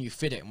and where can you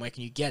fit it and where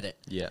can you get it.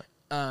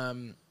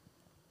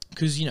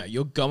 Because, you know,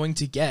 you're going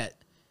to get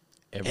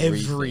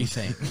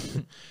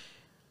everything.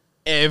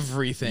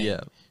 Everything.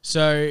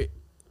 So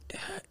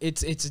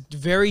it's a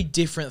very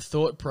different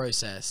thought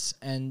process,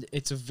 and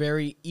it's a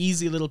very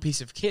easy little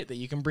piece of kit that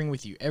you can bring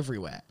with you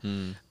everywhere.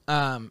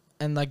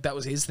 And like that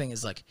was his thing,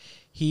 is like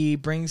he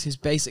brings his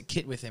basic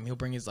kit with him. He'll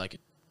bring his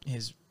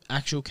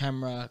actual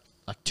camera,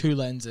 like 2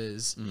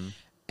 lenses,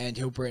 and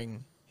he'll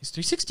bring his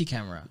 360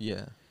 camera.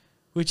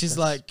 Which is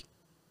like,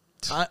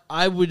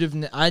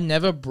 I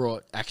never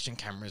brought action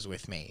cameras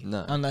with me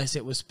unless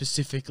it was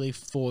specifically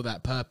for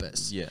that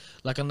purpose.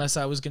 Like unless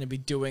I was going to be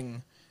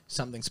doing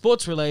something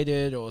sports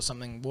related or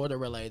something water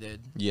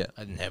related,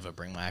 I'd never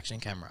bring my action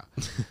camera.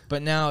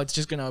 But now it's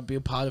just going to be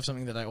a part of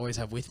something that I always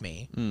have with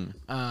me.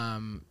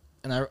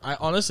 And I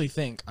honestly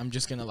think I'm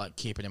just going to like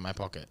keep it in my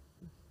pocket.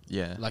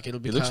 Like it'll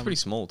be. It looks pretty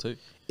small too.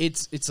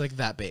 It's like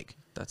that big.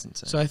 That's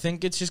insane. So I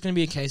think it's just going to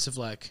be a case of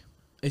like,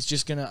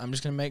 it's going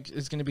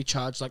to be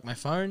charged like my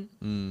phone,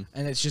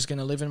 and it's just going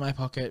to live in my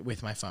pocket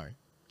with my phone.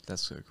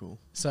 That's so cool.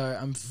 So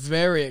I'm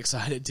very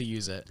excited to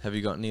use it. Have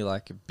you got any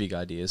like big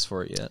ideas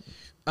for it yet?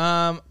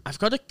 I've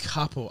got a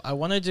couple. I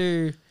want to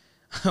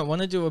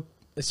do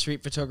a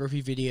street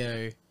photography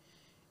video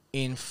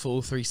in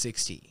full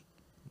 360.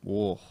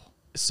 Whoa.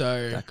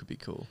 So that could be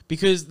cool.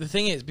 Because the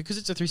thing is, because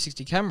it's a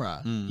 360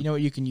 camera, you know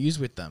what you can use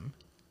with them?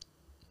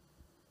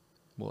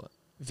 What?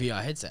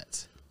 VR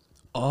headsets.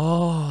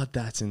 Oh,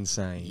 that's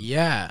insane.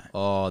 Yeah.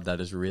 Oh, that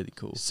is really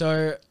cool.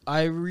 So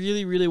I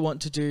really, really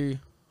want to do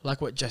like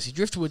what Jesse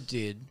Driftwood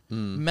did,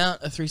 mount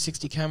a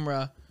 360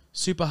 camera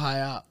super high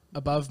up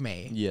above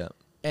me,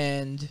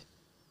 and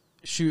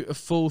shoot a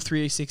full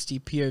 360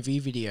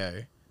 POV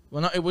video.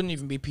 Well, it wouldn't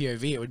even be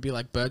POV. It would be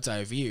like bird's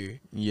eye view.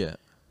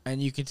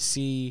 And you could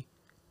see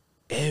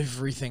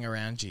everything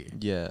around you.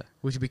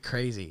 Which would be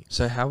crazy.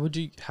 So how would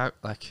you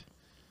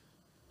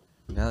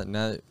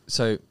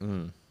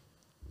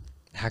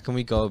how can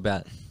we go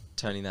about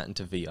turning that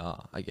into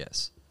VR, I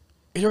guess?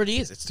 It already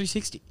is. It's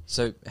 360.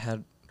 So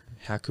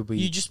how could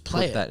we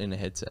put that in a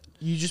headset?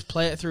 You just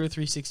play it through a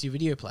 360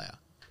 video player.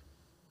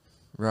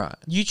 Right.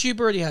 YouTube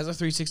already has a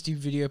 360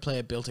 video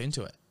player built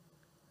into it.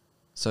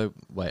 So,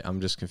 wait,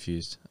 I'm just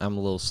confused. I'm a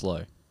little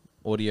slow.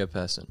 Audio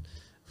person.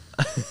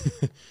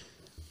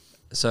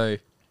 So,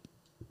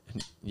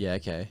 yeah,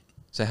 okay.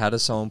 So how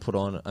does someone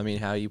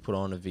how you put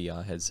on a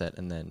VR headset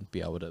and then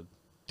be able to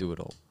do it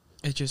all?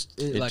 It just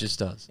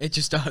does. It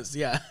just does,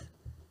 yeah.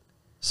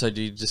 So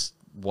do you just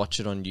watch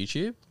it on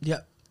YouTube?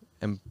 Yep.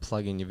 And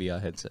plug in your VR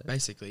headset?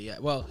 Basically, yeah.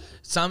 Well,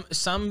 some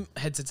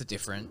headsets are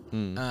different.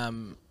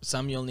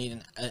 Some you'll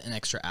need an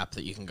extra app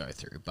that you can go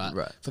through. But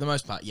for the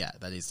most part, yeah,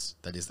 that is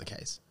the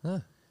case.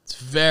 It's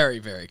very,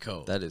 very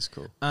cool. That is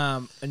cool.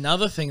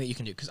 Another thing that you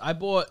can do, because I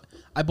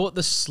bought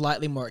the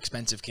slightly more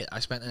expensive kit. I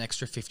spent an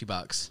extra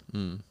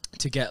 $50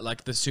 to get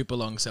like the super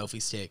long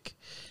selfie stick,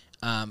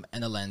 and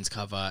a lens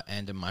cover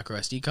and a micro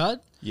SD card.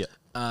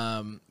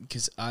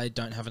 Because I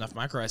don't have enough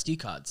micro SD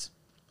cards.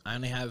 I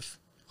only have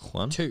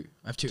One? Two.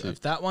 I have two. I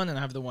have that one and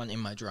I have the one in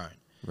my drone.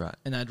 Right.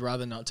 And I'd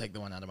rather not take the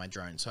one out of my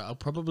drone. So I'll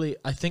probably...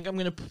 I think I'm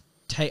going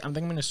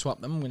to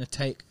swap them. I'm going to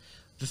take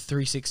the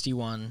 360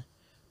 one,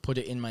 put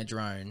it in my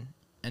drone,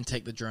 and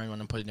take the drone one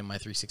and put it in my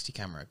 360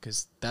 camera,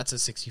 because that's a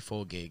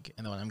 64 gig,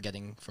 and the one I'm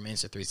getting from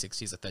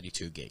Insta360 is a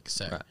 32 gig.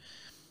 So Right.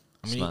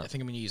 I think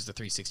I'm going to use the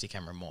 360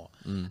 camera more.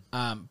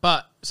 Mm.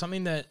 But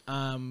something that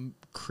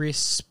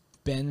Chris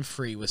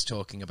Benfree was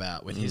talking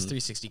about with his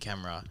 360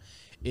 camera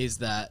is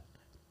that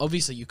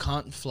obviously you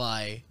can't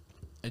fly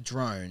a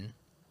drone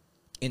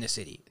in a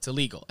city. It's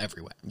illegal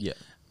everywhere. Yeah.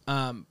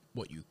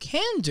 What you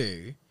can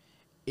do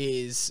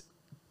is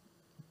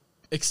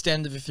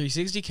extend the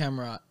 360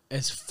 camera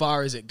as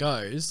far as it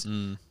goes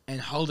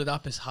and hold it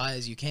up as high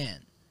as you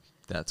can.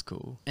 That's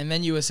cool. And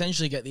then you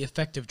essentially get the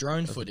effective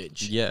drone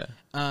footage. Yeah.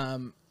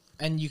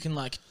 And you can,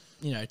 like,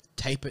 you know,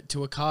 tape it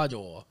to a car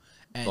door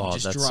and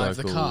just that's drive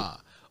so the cool. car.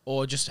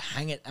 Or just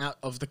hang it out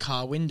of the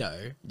car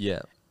window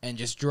Yeah. and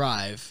just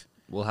drive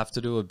We'll have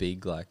to do a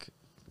big, like,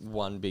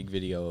 one big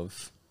video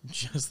of...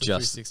 just the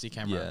 360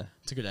 camera. yeah.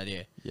 It's a good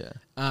idea. Yeah.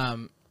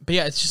 But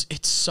yeah,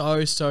 it's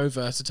so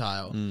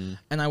versatile.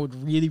 And I would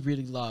really,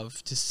 really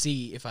love to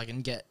see if I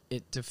can get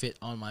it to fit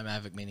on my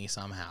Mavic Mini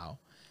somehow.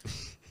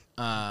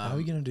 How are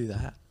we going to do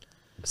that?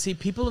 See,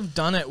 people have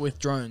done it with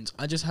drones.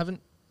 I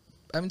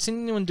haven't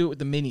seen anyone do it with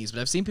the minis,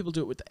 but I've seen people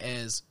do it with the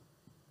Airs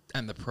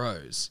and the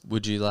Pros.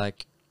 Would you,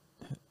 like...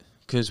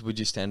 Because would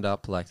you stand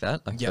up like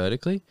that? Like, Yep.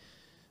 vertically?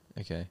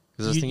 Okay.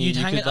 Because I was thinking You'd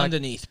you hang could, it like,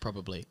 underneath,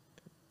 probably.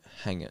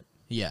 hang it.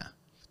 Yeah.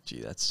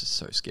 Gee, that's just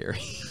so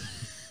scary.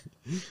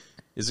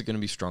 Is it going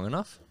to be strong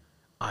enough?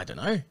 I don't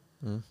know.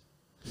 Mm.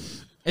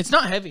 It's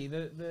not heavy.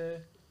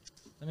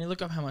 Let me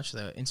look up how much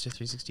the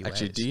Insta360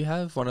 Actually, weighs. do you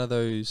have one of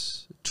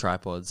those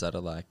tripods that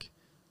are like...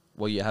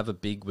 Well, you have a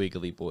big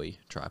wiggly boy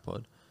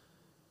tripod.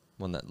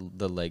 One that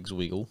the legs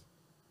wiggle.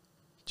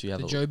 Do you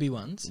have The a... Joby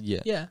ones?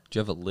 Yeah. Yeah. Do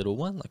you have a little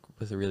one, like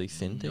with a really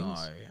thin things?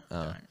 No,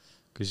 I don't.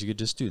 Because you could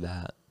just do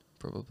that,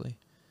 probably.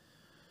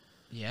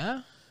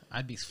 Yeah?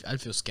 I'd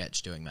feel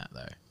sketch doing that,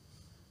 though.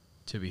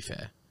 To be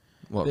fair.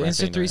 What, The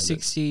wrapping around it?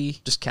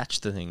 Insta360... Just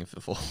catch the thing if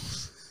it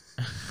falls.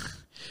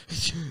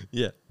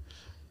 Yeah.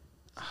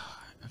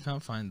 I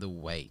can't find the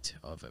weight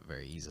of it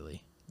very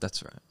easily.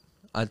 That's right.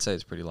 I'd say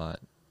it's pretty light.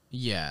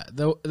 Yeah.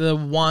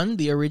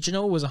 The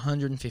original was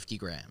 150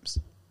 grams.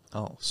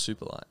 Oh,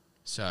 super light.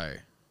 So,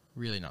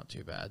 really not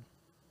too bad.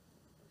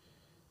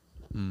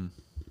 Mm.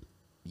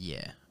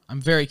 Yeah.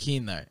 I'm very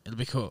keen, though. It'll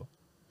be cool.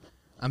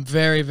 I'm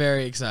very,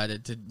 very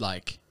excited to,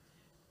 like,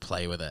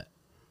 play with it.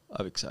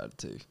 I'm excited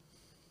too.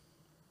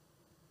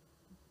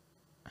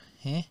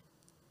 Huh?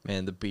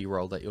 Man, the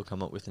B-roll that you'll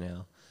come up with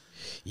now.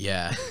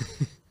 Yeah.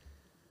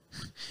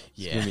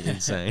 It's going to be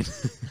insane.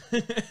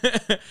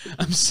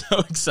 I'm so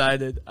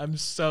excited.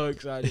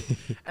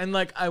 And,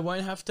 like, I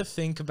won't have to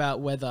think about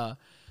whether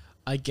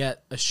I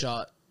get a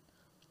shot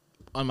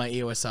on my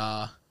EOS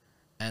R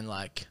and,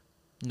 like,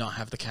 not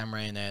have the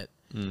camera in it.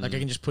 Like, I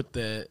can just put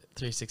the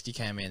 360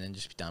 cam in and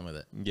just be done with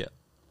it. Yeah.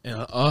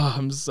 And, oh,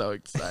 I'm so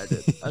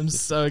excited. I'm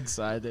so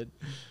excited.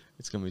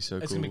 It's going to be so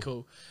cool. It's going to be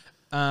cool.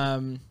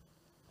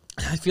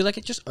 I feel like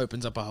it just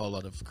opens up a whole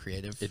lot of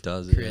creative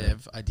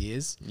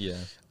ideas. Yeah.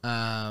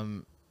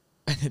 And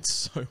it's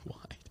so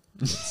wide.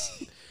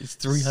 It's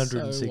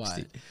 360. So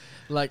wide.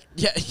 Like,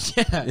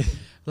 yeah.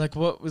 Like,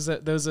 what was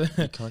that? There was You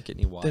can't get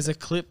any wider. There's a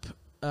clip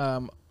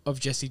of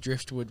Jesse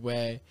Driftwood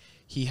where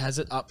he has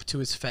it up to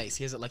his face.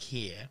 He has it, like,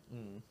 here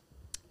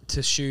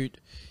to shoot.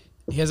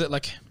 He has it,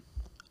 like,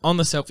 on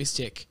the selfie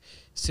stick,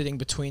 sitting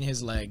between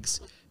his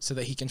legs so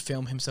that he can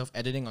film himself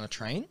editing on a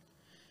train.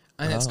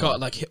 And it's got,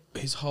 like,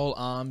 his whole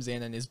arms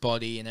in and his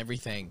body and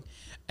everything.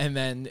 And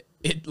then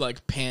it,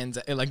 like, pans,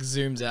 it, like,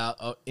 zooms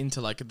out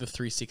into, like, the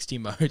 360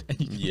 mode. And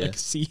you can, like,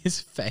 see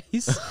his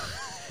face.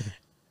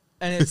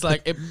 And it's,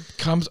 like, it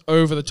comes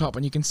over the top.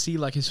 And you can see,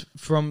 like,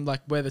 from,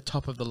 like, where the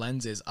top of the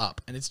lens is up.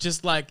 And it's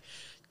just, like,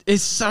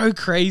 it's so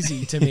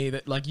crazy to me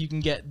that, like, you can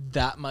get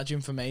that much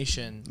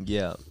information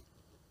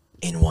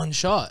in one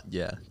shot.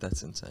 Yeah,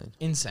 that's insane.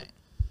 Insane.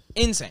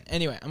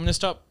 Anyway, I'm going to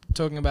stop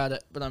talking about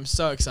it, but I'm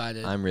so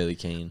excited. I'm really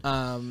keen.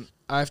 I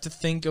have to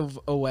think of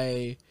a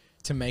way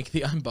to make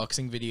the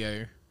unboxing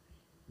video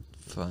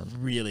Fun.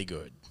 really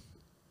good.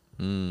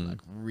 Like,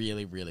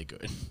 really, really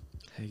good.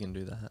 How you can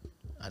do that?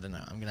 I don't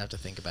know. I'm going to have to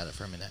think about it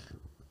for a minute.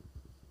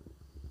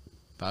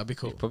 But it'd be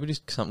cool. Probably do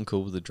something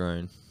cool with the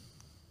drone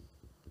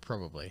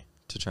Probably.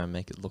 to try and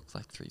make it look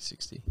like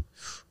 360.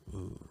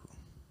 Ooh.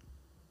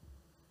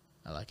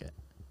 I like it.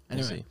 We'll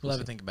Anyway, see. we'll have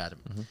see. a think about it.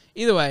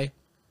 Either way,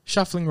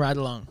 shuffling right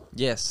along.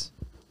 Yes.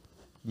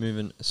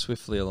 Moving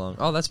swiftly along.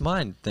 Oh, that's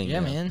mine thing.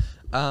 Yeah, now.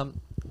 man.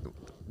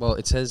 Well,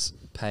 it says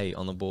pay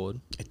on the board.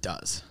 It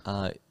does.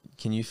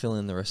 Can you fill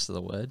in the rest of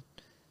the word?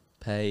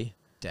 Pay.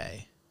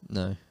 Day.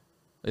 No.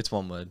 It's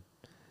one word.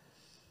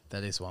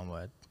 That is one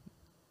word.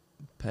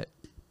 Pay.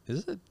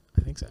 Is it?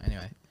 I think so.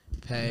 Anyway.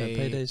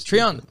 Payday's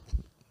Treon.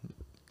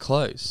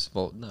 Close.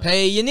 Well, no.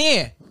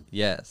 Payoneer.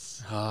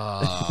 Yes.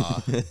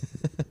 Oh.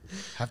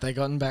 Have they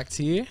gotten back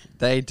to you?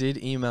 They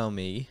did email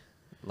me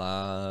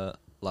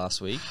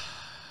last week.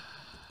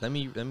 Let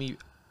me.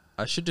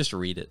 I should just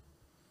read it.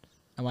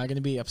 Am I going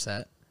to be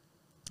upset?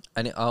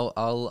 And I'll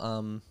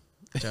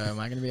Joe, am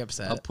I going to be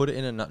upset? I'll put it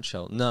in a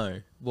nutshell.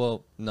 No.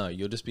 Well, no,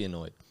 you'll just be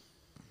annoyed.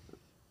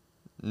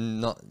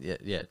 Not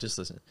yeah, just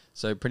listen.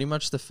 So pretty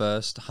much the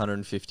first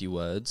 150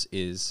 words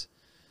is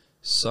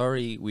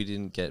sorry we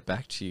didn't get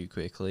back to you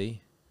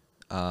quickly.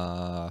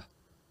 Yeah,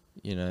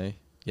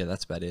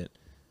 that's about it.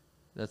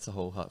 That's the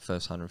whole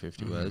first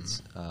 150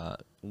 words.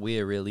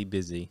 We're really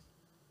busy.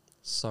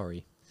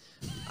 Sorry.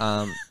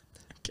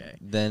 Okay.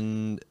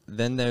 Then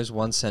there's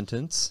one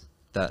sentence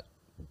that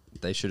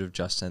they should have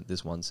just sent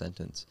this one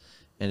sentence.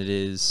 And it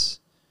is,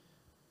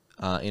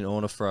 in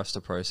order for us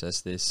to process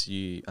this,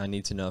 I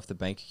need to know if the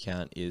bank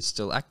account is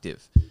still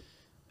active.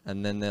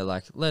 And then they're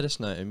like, let us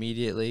know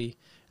immediately.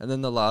 And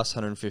then the last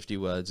 150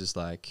 words is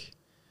like,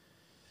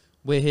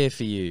 we're here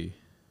for you.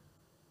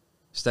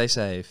 Stay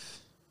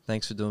safe.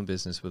 Thanks for doing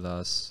business with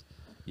us.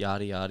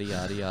 Yada, yada,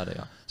 yada,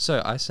 yada.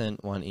 So I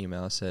sent one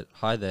email. I said,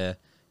 hi there.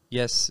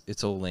 Yes,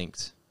 it's all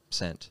linked.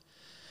 Sent.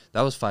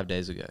 That was 5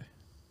 days ago.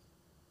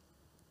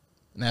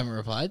 They haven't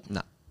replied?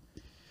 Nah.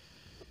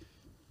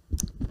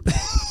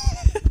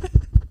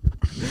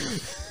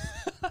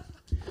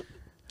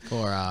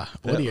 For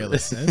audio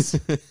listeners,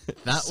 that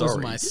was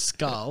Sorry. my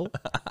skull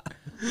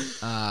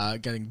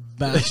getting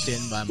bashed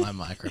in by my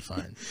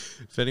microphone.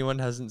 If anyone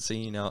hasn't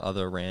seen our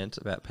other rant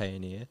about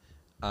Payoneer,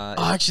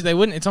 Oh, actually, they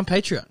wouldn't. It's on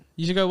Patreon.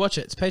 You should go watch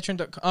it. It's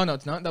patreon.com. Oh, no,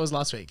 it's not. That was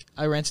last week.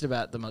 I ranted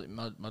about the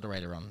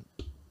moderator on.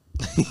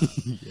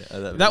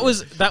 yeah,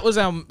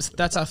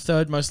 That's our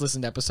third most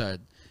listened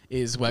episode.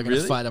 Is we're going to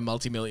Really? fight a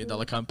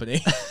multi-million-dollar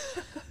company.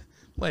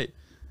 Wait.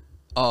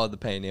 Oh, the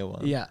Payoneer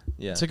one. Yeah.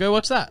 Yeah. So go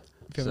watch that.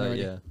 If you haven't So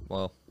already. yeah,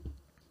 well,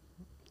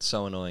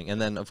 so annoying.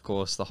 And then of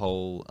course the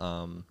whole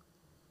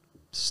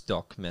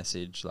stock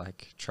message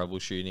like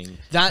troubleshooting.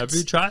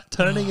 That's tried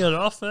turning it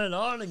off and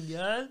on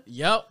again?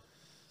 Yep.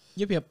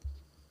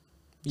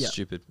 Yeah.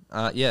 Stupid.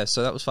 Yeah.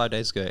 So that was 5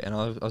 days ago, and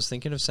I was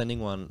thinking of sending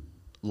one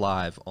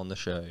live on the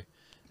show,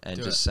 and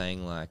Do just it.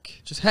 saying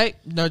like, Just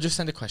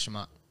send a question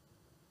mark.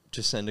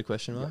 just send a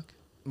question mark.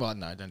 Well,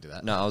 no, don't do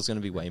that. No, I was going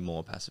to be way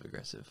more passive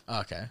aggressive. Oh,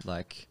 okay.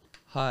 Like,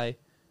 hi,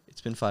 it's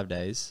been 5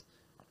 days.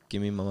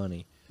 Give me my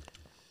money.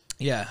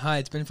 Yeah. Hi,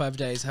 it's been 5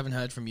 days. Haven't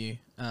heard from you.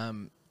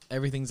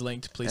 Everything's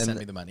linked. Please send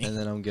me the money. And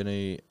then I'm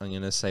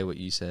gonna say what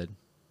you said.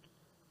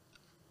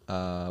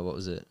 What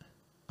was it?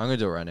 I'm gonna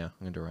do it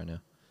right now.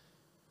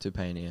 To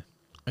Payoneer.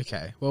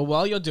 Okay. Well,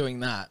 while you're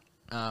doing that,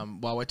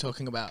 while we're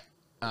talking about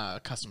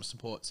customer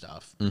support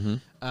stuff,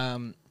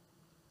 Mm-hmm.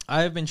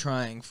 I have been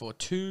trying for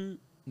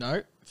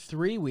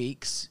 3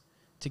 weeks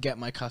to get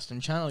my custom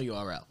channel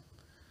URL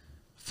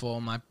for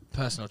my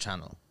personal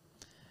channel.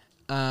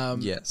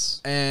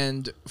 Yes.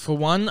 And for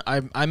one,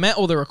 I met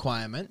all the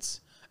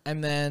requirements,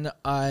 and then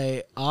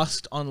I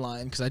asked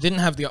online because I didn't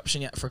have the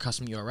option yet for a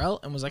custom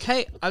URL, and was like,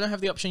 "Hey, I don't have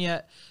the option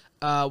yet.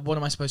 What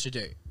am I supposed to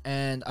do?"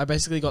 And I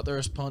basically got the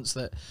response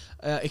that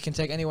it can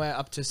take anywhere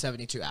up to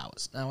 72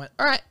 hours. And I went,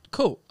 "All right,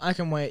 cool. I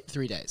can wait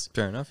 3 days."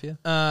 Fair enough. Yeah.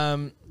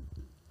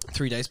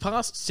 3 days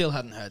passed, still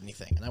hadn't heard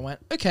anything, and I went,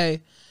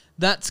 "Okay,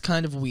 that's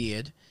kind of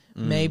weird.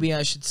 Maybe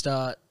I should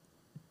start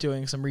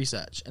doing some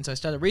research." And so I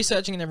started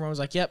researching, and everyone was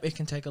like, "Yep, it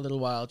can take a little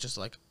while. Just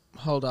like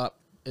hold up,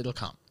 it'll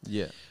come."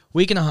 Yeah.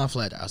 Week and a half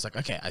later, I was like,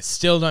 "Okay, I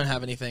still don't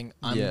have anything.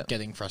 I'm Yeah.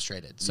 getting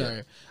frustrated."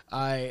 So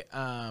I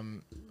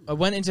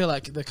went into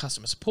like the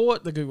customer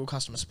support, the Google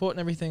customer support, and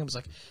everything. I was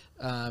like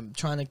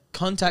trying to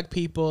contact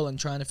people and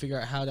trying to figure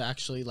out how to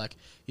actually like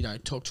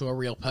talk to a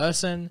real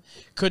person.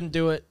 Couldn't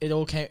do it. It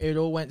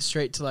all went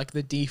straight to like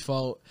the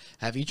default.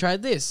 Have you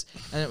tried this?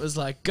 And it was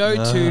like go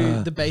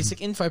to the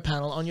basic info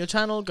panel on your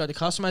channel, go to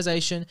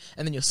customization,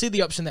 and then you'll see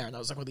the option there. And I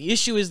was like, well, the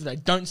issue is that I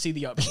don't see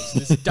the options.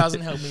 This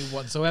doesn't help me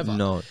whatsoever.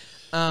 No.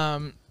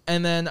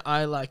 And then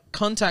I like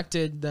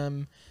contacted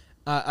them.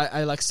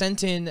 I like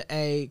sent in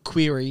a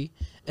query,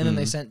 and then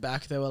they sent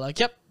back. They were like,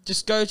 "Yep,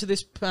 just go to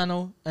this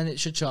panel, and it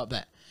should show up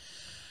there."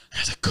 And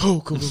I was like,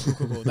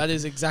 "Cool. That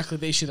is exactly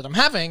the issue that I'm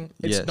having.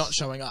 It's Yes. not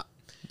showing up."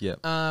 Yeah.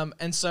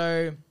 And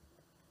so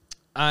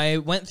I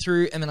went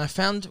through, and then I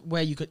found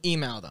where you could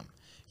email them.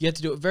 You had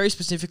to do it very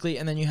specifically,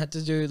 and then you had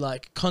to do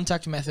like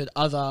contact method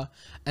other,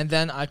 and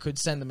then I could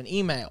send them an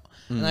email.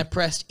 And I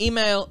pressed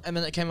email, and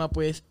then it came up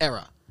with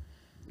error.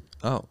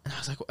 Oh. And I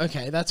was like,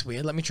 okay, that's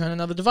weird. Let me try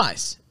another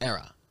device.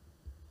 Error.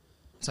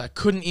 So I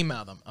couldn't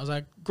email them. I was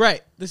like,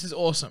 great, this is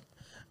awesome.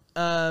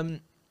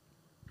 And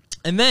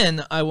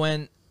then I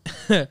went,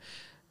 and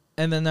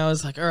then I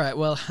was like, all right,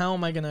 well, how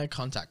am I going to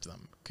contact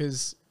them?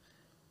 Because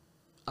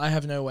I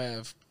have no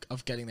way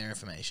of getting their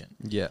information.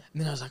 Yeah.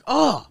 And then I was like,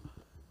 oh,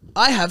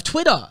 I have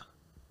Twitter.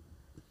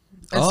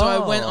 And so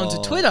I went onto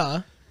Oh.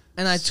 Twitter,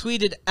 and I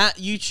tweeted at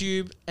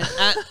YouTube and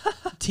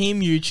at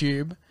Team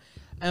YouTube.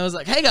 And I was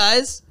like, hey,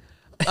 guys.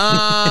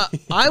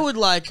 I would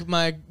like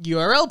my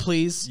URL,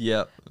 please.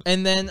 Yep.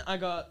 And then I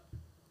got,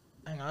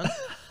 hang on.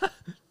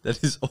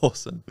 That is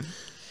awesome.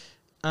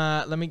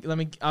 Let me.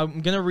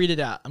 I'm gonna read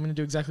it out. I'm gonna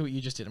do exactly what you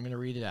just did. I'm gonna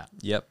read it out.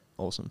 Yep.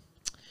 Awesome.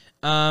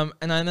 And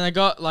then I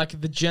got like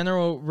the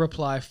general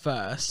reply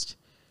first.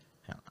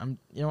 You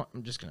know what?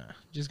 I'm just gonna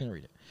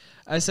read it.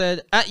 I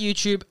said at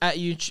YouTube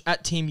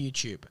at Team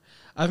YouTube.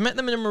 I've met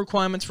the minimum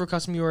requirements for a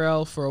custom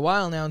URL for a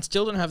while now and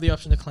still don't have the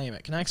option to claim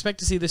it. Can I expect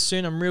to see this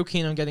soon? I'm real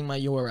keen on getting my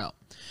URL.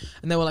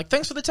 And they were like,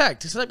 thanks for the tag.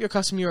 To set up your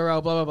custom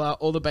URL, blah, blah, blah,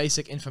 all the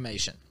basic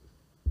information.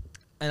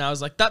 And I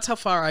was like, that's how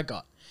far I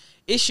got.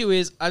 Issue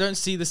is, I don't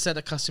see the set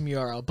a custom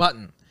URL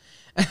button.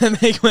 And then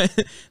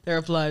they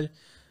replied,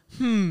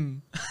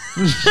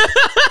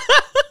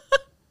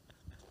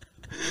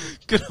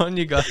 Good on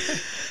you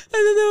guys.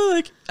 And then they were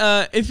like,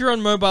 if you're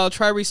on mobile,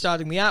 try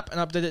restarting the app and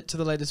update it to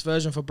the latest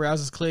version for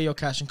browsers, clear your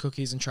cache and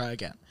cookies, and try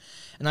again.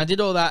 And I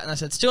did all that, and I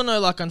said, still no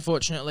luck,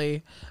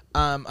 unfortunately.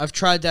 I've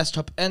tried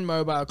desktop and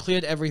mobile,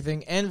 cleared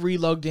everything, and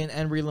re-logged in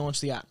and relaunched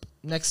the app.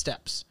 Next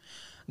steps.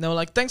 And they were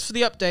like, thanks for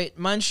the update.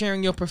 Mind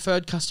sharing your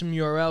preferred custom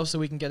URL so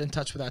we can get in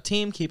touch with our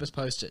team. Keep us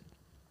posted.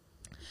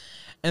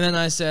 And then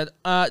I said,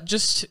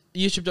 just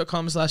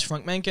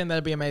youtube.com/Frank Mencken.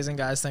 That'd be amazing,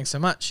 guys. Thanks so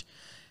much.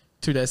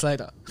 2 days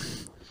later.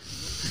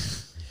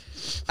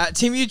 At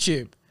Team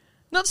YouTube.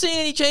 Not seeing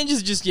any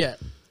changes just yet.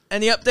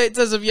 Any updates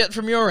as of yet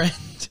from your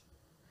end?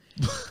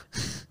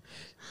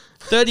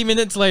 30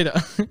 minutes later.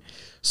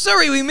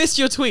 Sorry, we missed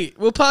your tweet.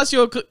 We'll pass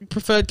your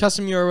preferred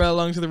custom URL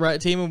along to the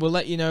right team and we'll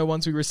let you know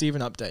once we receive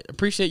an update.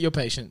 Appreciate your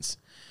patience.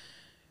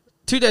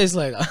 2 days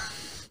later.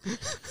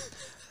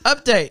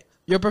 Update.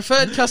 Your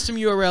preferred custom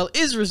URL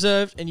is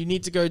reserved and you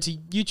need to go to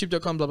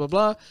youtube.com blah blah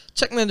blah.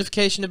 Check the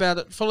notification about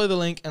it, follow the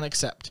link and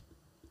accept.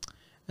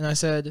 And I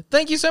said,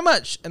 thank you so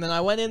much. And then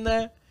I went in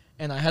there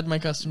and I had my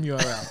custom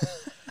URL.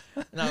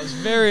 And I was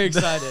very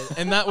excited.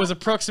 And that was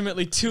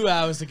approximately 2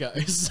 hours ago.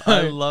 So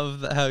I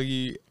love how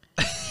you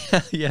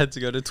you had to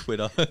go to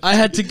Twitter. I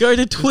had to go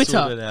to to sort it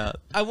Twitter. out.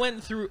 I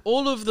went through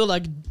all of the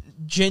like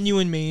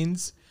genuine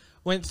means,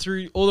 went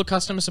through all the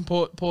customer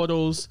support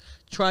portals,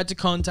 tried to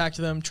contact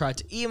them, tried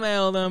to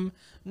email them.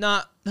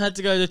 Had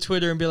to go to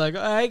Twitter and be like,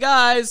 hey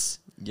guys,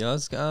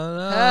 What's going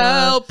on?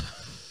 help.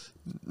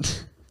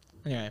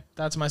 Anyway,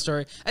 that's my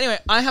story. Anyway,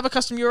 I have a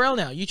custom URL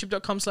now,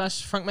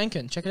 youtube.com/Frank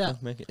Mencken. Check it out.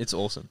 It's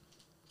awesome.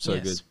 So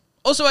Yes. good.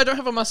 Also, I don't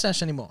have a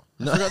mustache anymore.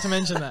 I forgot to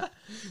mention that.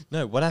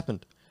 No, what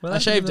happened? I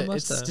shaved it.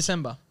 It's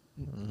December.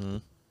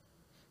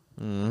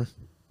 Mm-hmm.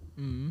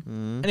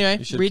 Anyway,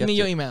 You should read kept me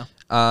your it. email.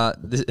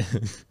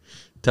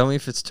 Tell me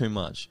if it's too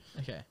much.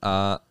 Okay.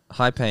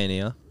 Hi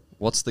Payoneer,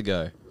 what's the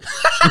go?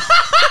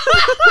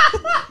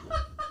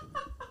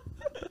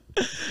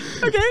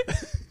 Okay.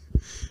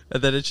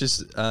 And then it's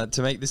just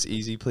to make this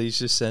easy, please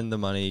just send the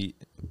money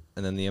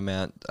and then the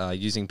amount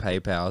using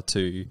PayPal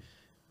to.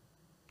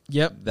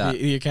 Yep. That.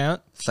 The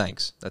account.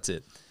 Thanks. That's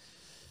it.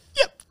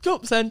 Yep.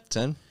 Cool. Send.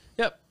 10.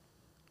 Yep.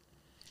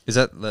 Is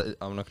that?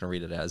 I'm not going to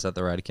read it out. Is that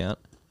the right account?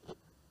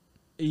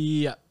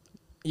 Yep.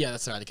 Yeah,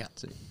 that's the right account.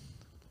 See.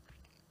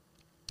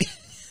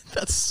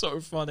 That's so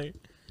funny.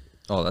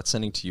 Oh, that's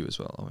sending to you as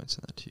well. I won't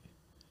send that to you.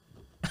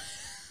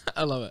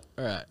 I love it.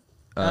 All right.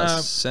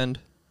 Send.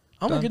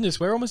 Oh my Done. goodness,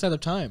 we're almost out of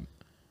time.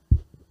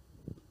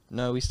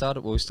 No, we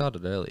started. Well, we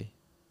started early.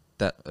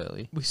 That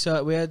early. We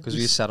had Because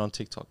we sat on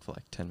TikTok for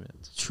like 10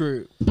 minutes.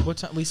 True. What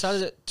time? We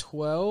started at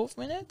 12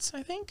 minutes,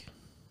 I think.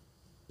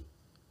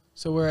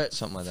 So we're at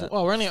Something like that.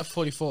 Oh, we're only at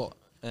 44.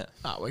 Yeah.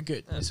 Oh, we're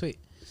good. Yeah. Sweet.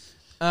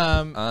 We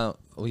out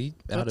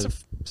That's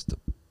of.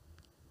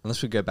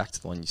 Unless we go back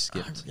to the one you I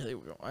skipped.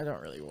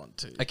 don't really want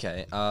to.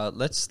 Okay.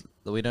 Let's.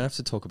 We don't have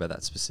to talk about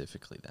that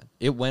specifically. Then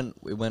it went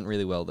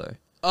really well though.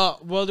 Oh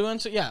well, do you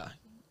want to? Yeah.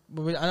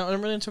 But I don't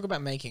really want to talk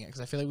about making it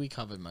because I feel like we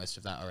covered most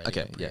of that already.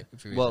 Okay, in the yeah.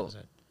 previous Well,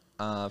 episode.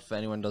 For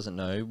anyone who doesn't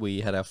know, we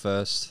had our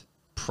first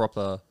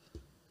proper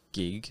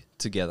gig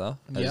together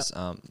as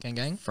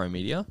Gang. Fro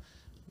Media.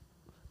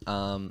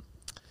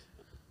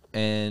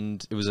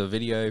 And it was a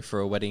video for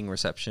a wedding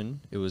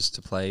reception. It was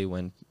to play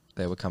when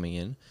they were coming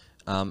in.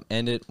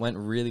 And it went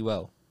really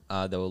well.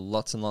 There were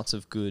lots and lots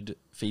of good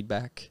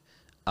feedback.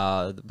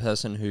 The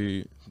person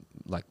who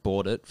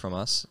bought it from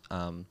us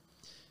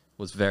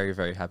was very,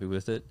 very happy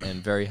with it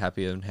and very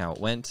happy on how it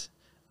went.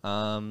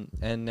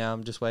 And now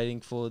I'm just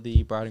waiting for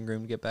the bride and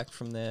groom to get back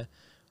from their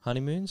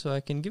honeymoon so I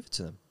can give it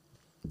to them.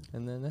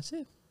 And then that's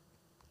it.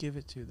 Give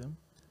it to them.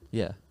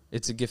 Yeah.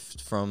 It's a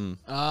gift from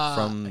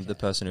Okay. the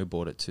person who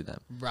bought it to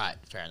them. Right.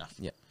 Fair enough.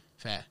 Yeah.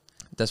 Fair.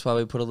 That's why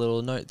we put a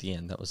little note at the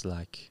end that was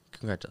like,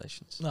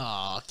 congratulations.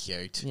 Oh,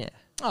 cute. Yeah.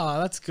 Oh,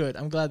 that's good.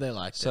 I'm glad they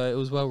liked So it. it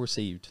was well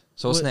received.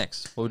 So what's What-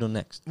 next? What are we doing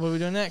next? What are we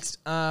doing next?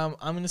 I'm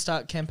going to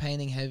start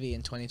campaigning heavy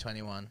in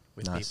 2021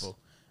 with Nice. people.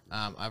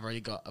 I've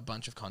already got a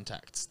bunch of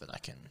contacts that I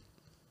can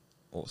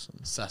Awesome.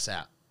 suss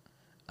out.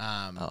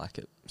 I like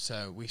it.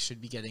 So we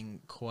should be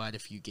getting quite a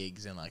few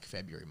gigs in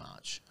February,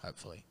 March,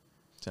 hopefully,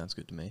 Sounds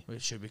good to me.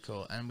 which should be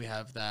cool. And we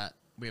have a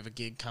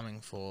gig coming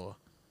for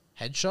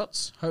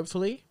headshots,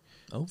 hopefully,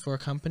 Oh. for a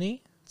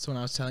company. That's what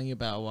I was telling you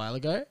about a while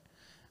ago.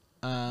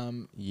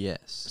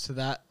 Yes. So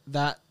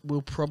that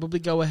will probably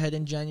go ahead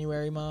in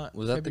January, March.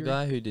 Was that February. the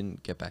guy who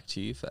didn't get back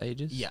to you for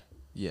ages? Yeah.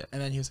 Yeah.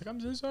 And then he was like,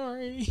 I'm so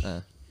sorry.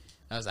 That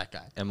was that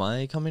guy. Am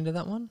I coming to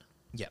that one?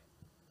 Yep.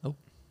 Oh.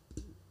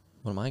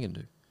 What am I going to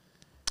do?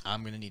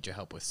 I'm going to need your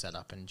help with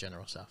setup and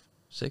general stuff.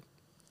 Sick.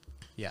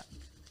 Yeah.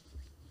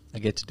 I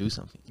get to do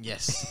something.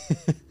 Yes.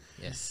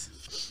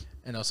 Yes.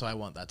 And also, I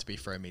want that to be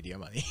for media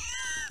money.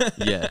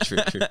 Yeah, true.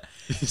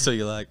 So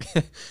you're like,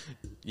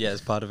 yeah,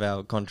 as part of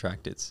our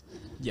contract, it's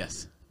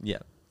Yes. yeah.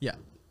 Yeah.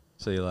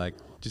 So you're like,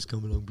 just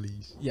come along,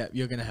 please. Yeah,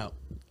 you're going to help.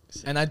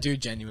 And I do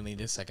genuinely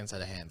need a second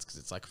set of hands because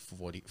it's like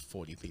 40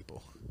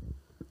 people.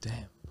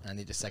 Damn. I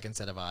need a second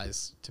set of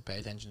eyes to pay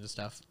attention to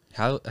stuff.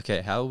 How's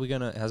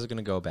it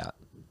gonna go about?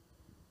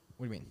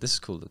 What do you mean? This is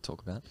cool to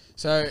talk about.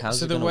 So, How's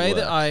so it the gonna way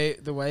work?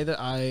 that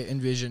I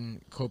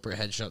envision corporate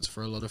headshots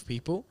for a lot of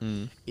people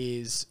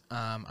is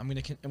I'm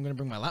gonna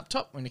bring my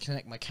laptop. I'm gonna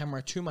connect my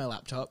camera to my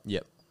laptop,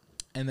 Yep.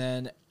 and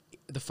then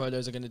the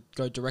photos are gonna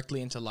go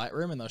directly into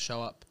Lightroom, and they'll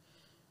show up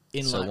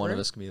in So Lightroom. one of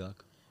us can be like,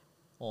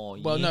 oh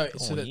yeah. Well, no, oh,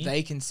 so that yeah.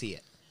 they can see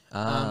it.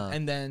 Ah.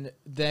 And then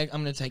I'm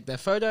going to take their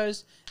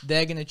photos.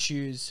 They're going to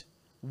choose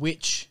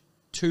which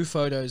 2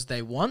 photos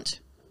they want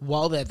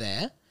while they're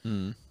there.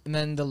 Mm. And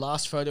then the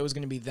last photo is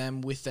going to be them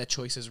with their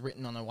choices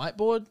written on a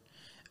whiteboard.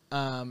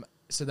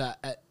 So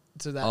that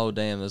Oh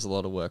damn, there's a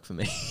lot of work for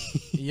me.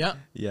 yeah.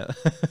 Yeah.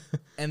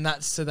 And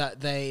that's so that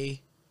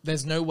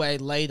there's no way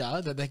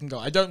later that they can go,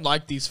 I don't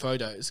like these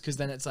photos, because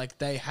then it's like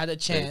they had a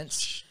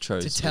chance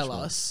chose to tell which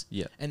one. us,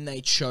 Yeah. and they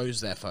chose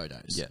their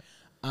photos. Yeah.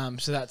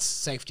 So that's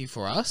safety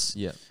for us.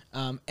 Yeah.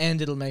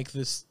 And it'll make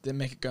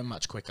it go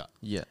much quicker.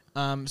 Yeah.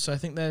 So I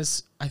think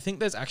there's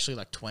actually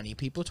like 20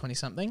 people, 20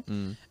 something.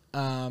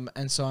 Mm.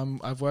 And so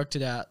I've worked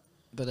it out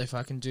that if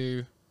I can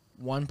do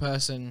one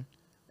person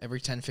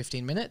every 10,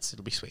 15 minutes,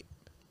 it'll be sweet.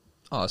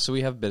 Oh, so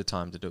we have a bit of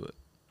time to do it.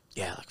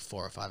 Yeah, like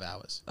 4 or 5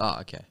 hours. Oh,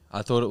 okay.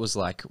 I thought it was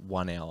like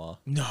 1 hour.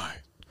 No.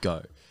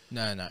 Go.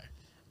 No.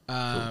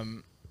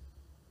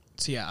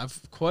 So yeah, I've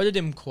quoted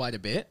him quite a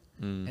bit,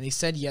 Mm. and he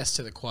said yes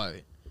to the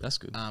quote. That's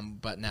good.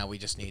 But now we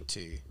just need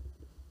to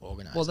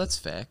organize. Well, it. that's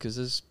fair because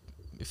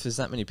if there's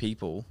that many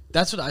people,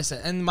 That's what I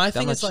said. And my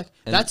thing is much- like,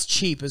 and- that's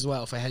cheap as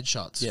well for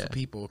headshots Yeah. for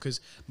people, because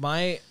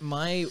my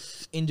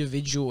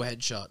individual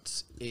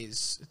headshots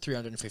is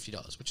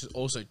 $350, which is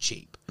also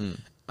cheap.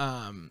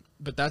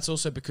 But that's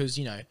also because,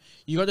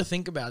 you got to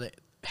think about it.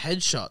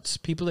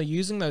 Headshots, people are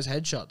using those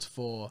headshots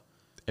for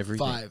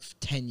everything.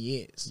 5-10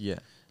 years. Yeah.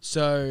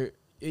 So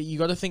you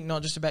got to think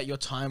not just about your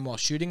time while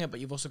shooting it, but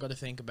you've also got to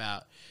think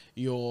about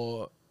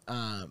your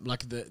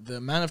like the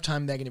amount of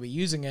time they're going to be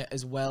using it,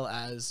 as well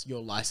as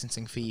your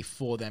licensing fee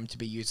for them to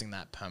be using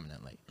that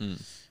permanently.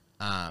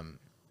 But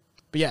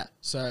yeah,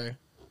 so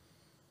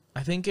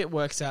I think it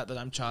works out that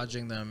I'm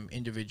charging them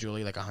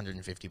individually like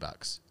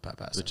 $150 per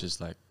person. Which is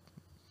like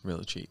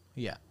really cheap.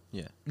 Yeah.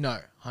 Yeah. No,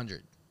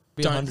 100.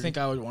 Be Don't 100. think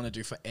I would want to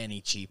do for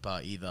any cheaper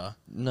either.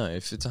 No,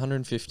 if it's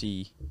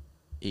 150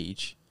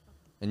 each,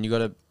 and you got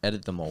to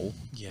edit them all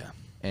Yeah.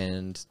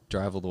 and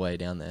drive all the way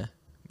down there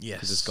Yes.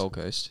 because it's Gold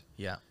Coast,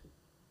 Yeah.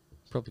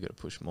 probably got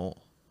to push more.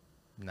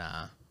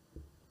 Nah.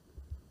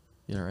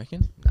 You don't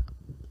reckon? No.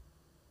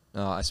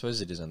 Oh, I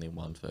suppose it is only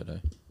one photo.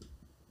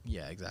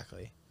 Yeah,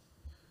 exactly.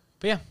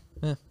 But yeah.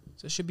 Yeah.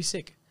 So it should be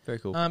sick. Very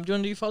cool. Do you want to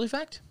do your Foley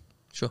fact?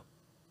 Sure.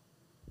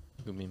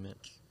 Give me a minute.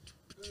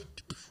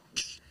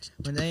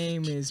 My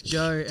name is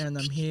Joe, and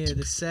I'm here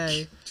to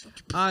say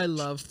I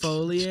love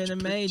Foley in a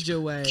major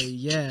way.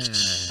 Yeah.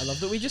 I love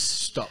that we just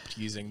stopped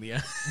using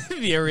the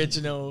the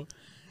original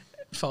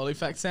Foley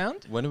fact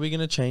sound. When are we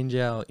going to change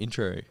our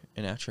intro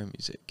and outro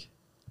music?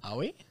 Are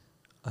we?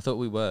 I thought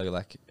we were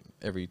like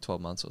every 12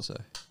 months or so.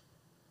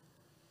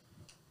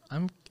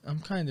 I'm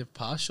kind of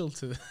partial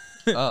to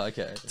Oh,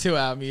 okay. to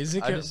our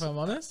music, I if just- I'm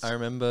honest. I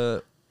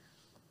remember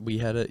we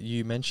had it.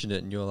 You mentioned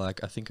it, and you're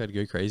like, "I think I'd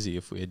go crazy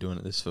if we were doing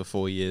this for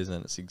 4 years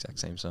and it's the exact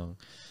same song."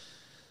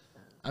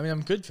 I mean,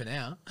 I'm good for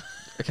now.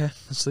 Okay,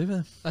 let's leave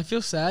it. I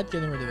feel sad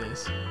getting rid of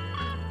this.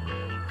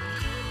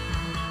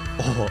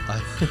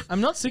 Oh, I'm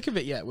not sick of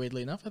it yet.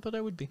 Weirdly enough, I thought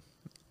I would be.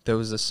 there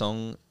was a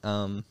song.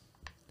 Maybe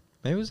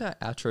it was our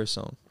outro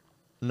song.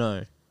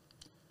 No.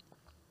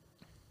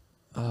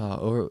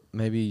 Or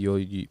maybe your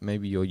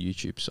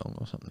YouTube song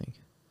or something.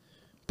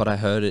 But I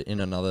heard it in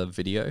another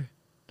video.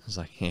 I was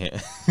like, yeah.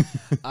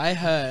 I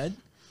heard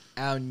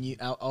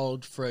our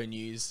old Fro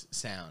News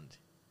sound.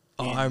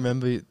 Oh, I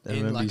remember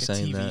in like you a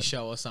saying TV that.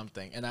 show or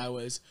something, and I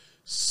was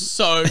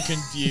so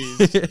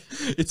confused.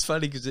 It's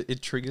funny because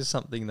it triggers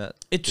something that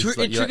It it's like-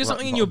 you're triggers like,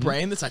 something in your "What?"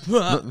 brain that's like,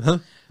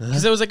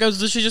 because I was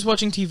literally just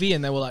watching TV,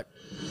 and they were like,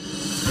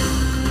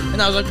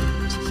 and I was like,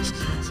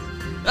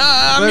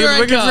 I'm your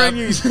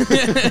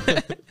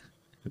anchor.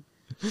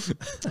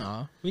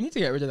 Aw, we need to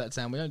get rid of that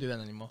sound. We don't do that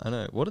anymore. I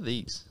know. What are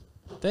these?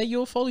 They're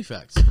your Foley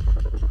facts.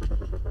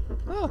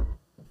 Oh.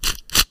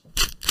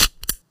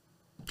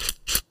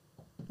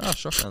 Oh,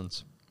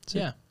 shotguns.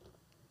 Sick. Yeah.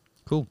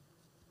 Cool.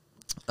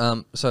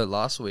 So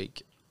last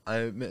week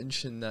I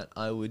mentioned that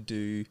I would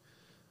do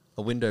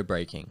a window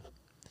breaking,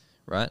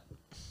 right?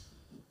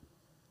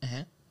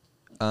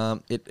 Uh-huh.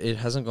 It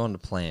hasn't gone to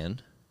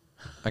plan.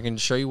 I can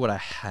show you what I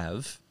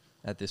have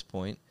at this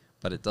point,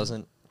 but it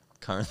doesn't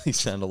currently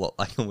sound a lot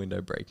like a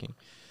window breaking.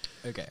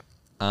 Okay.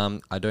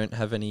 I don't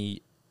have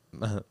any.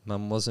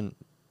 Mum wasn't,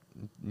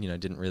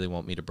 didn't really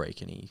want me to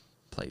break any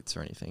plates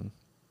or anything.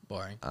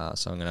 Boring.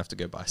 So I'm gonna have to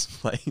go buy some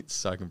plates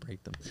so I can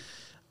break them. This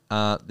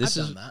I've is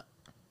done that.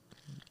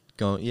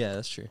 going. Yeah,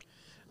 that's true.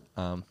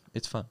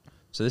 It's fun.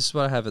 So this is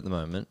what I have at the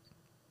moment.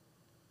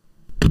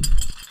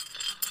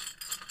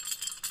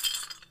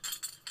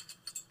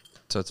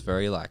 So it's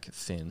very like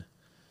thin.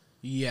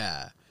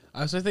 Yeah.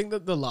 I also think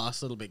that the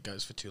last little bit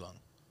goes for too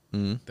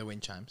long. The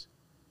wind chimes.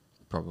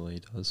 Probably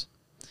does.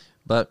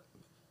 But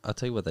I'll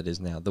tell you what that is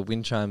now. The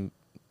wind chimes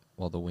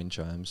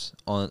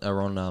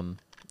are on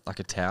like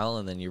a towel,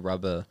 and then you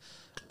rub a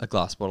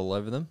glass bottle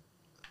over them.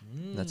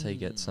 And that's how you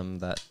get some of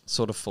that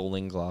sort of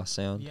falling glass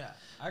sound. Yeah.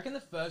 I reckon the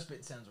first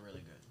bit sounds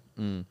really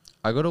good.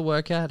 I got to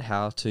work out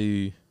how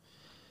to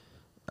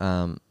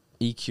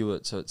EQ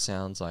it so it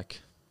sounds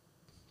like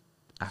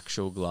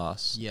actual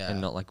glass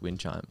and not like wind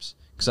chimes.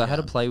 Because I had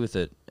to play with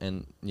it,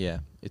 and yeah,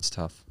 it's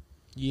tough.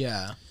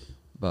 Yeah.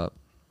 But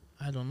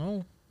I don't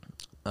know.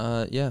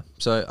 yeah.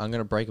 So I'm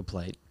gonna break a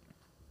plate.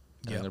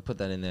 Yeah. I'm gonna put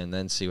that in there and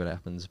then see what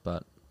happens.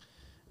 But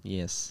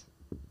yes,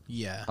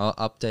 Yeah. I'll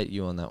update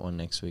you on that one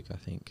next week, I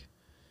think.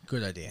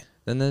 Good idea.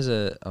 Then there's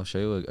I'll show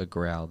you a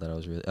growl that I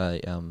was really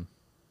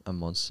a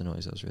monster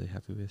noise I was really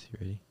happy with. You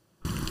ready?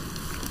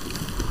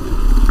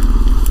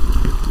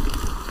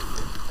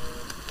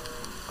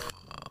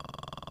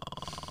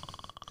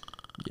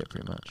 Yeah,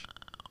 pretty much.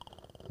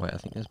 Wait, I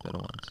think there's better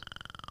ones.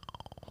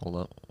 Hold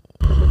up.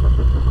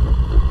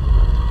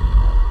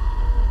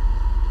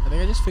 I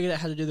think I just figured out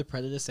how to do the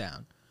predator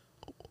sound.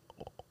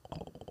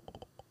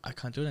 I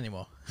can't do it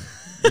anymore.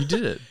 You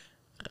did it.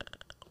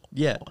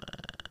 Yeah.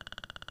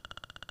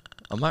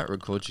 I might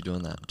record you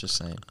doing that, just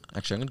saying.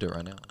 Actually, I'm going to do it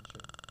right now.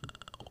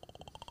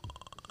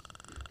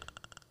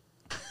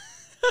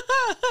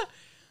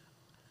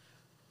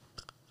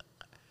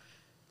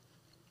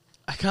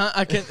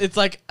 I can it's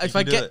like if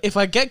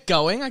I get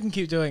going, I can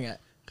keep doing it.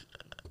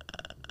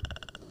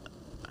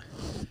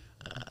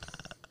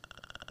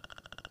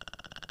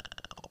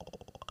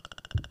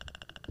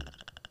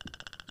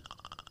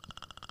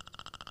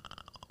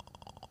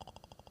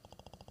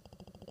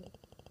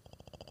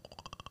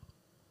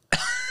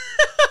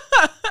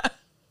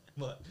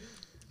 What?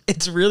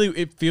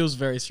 It feels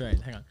very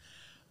strange. Hang on.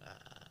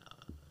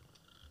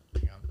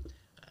 Hang on.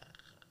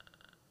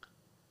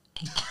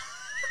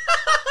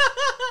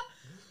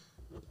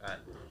 Alright,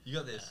 you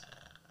got this.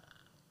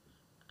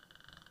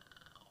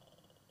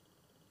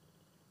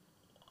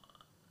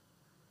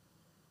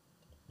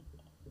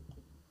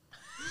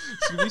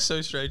 It's gonna be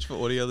so strange for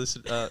audio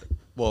listen.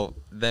 Well,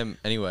 them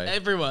anyway.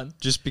 Everyone.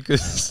 Just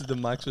because the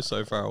mics were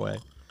so far away.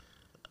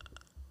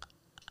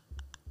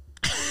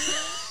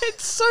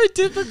 It's so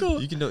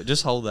difficult. You can do it.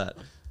 Just hold that.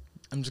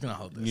 I'm just gonna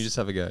hold this. You just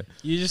have a go.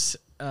 You just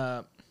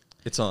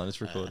It's on.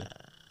 It's recording.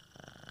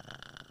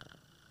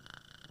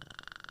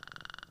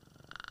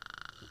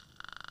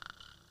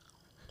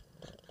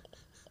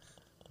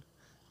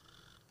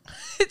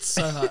 it's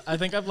so hard. I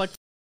think I've like.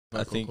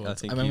 I think I'm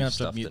you've gonna have to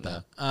stuffed mute it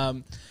now.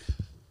 that.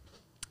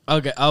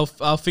 Okay, I'll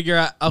figure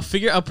out. I'll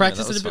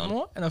practice that it a was bit fun.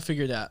 more, and I'll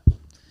figure it out.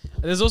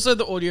 There's also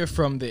the audio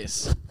from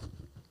this,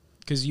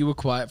 because you were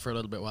quiet for a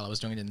little bit while I was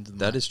doing it into the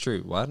That mic. is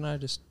true. Why didn't I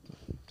just...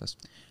 That's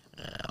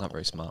not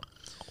very smart.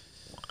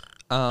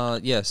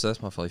 Yeah, so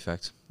that's my folly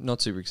fact.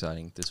 Not super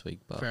exciting this week,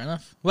 but... Fair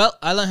enough. Well,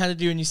 I learned how to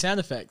do new sound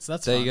effects.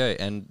 That's There fun. you go.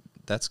 And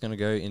that's going to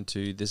go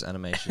into this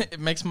animation. It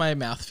makes my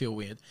mouth feel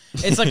weird.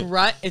 It's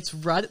like it's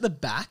right at the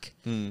back.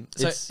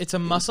 So it's a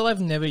muscle I've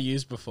never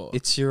used before.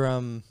 It's your,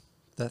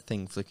 that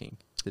thing flicking.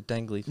 The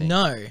dangly thing.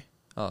 No.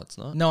 Oh, it's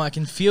not? No, I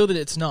can feel that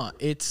it's not.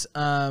 It's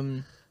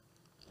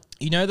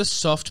you know the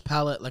soft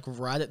palate like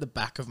right at the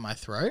back of my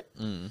throat?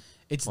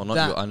 It's Well, not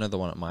that. your, I know the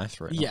one at my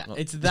throat. Yeah, not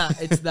it's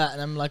that. It's that,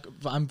 and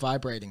I'm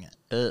vibrating it.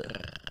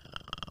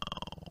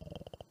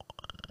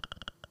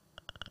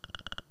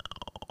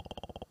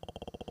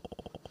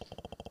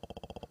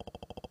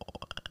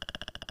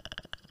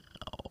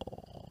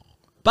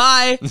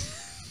 Bye.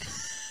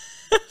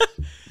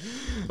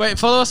 Wait,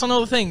 follow us on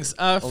all the things.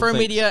 Fro things.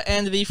 Media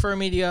and the Fro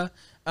Media.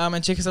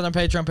 And check us out on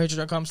Patreon,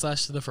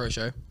 patreon.com/The Fro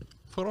Show.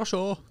 For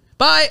sure.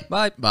 Bye.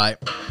 Bye. Bye.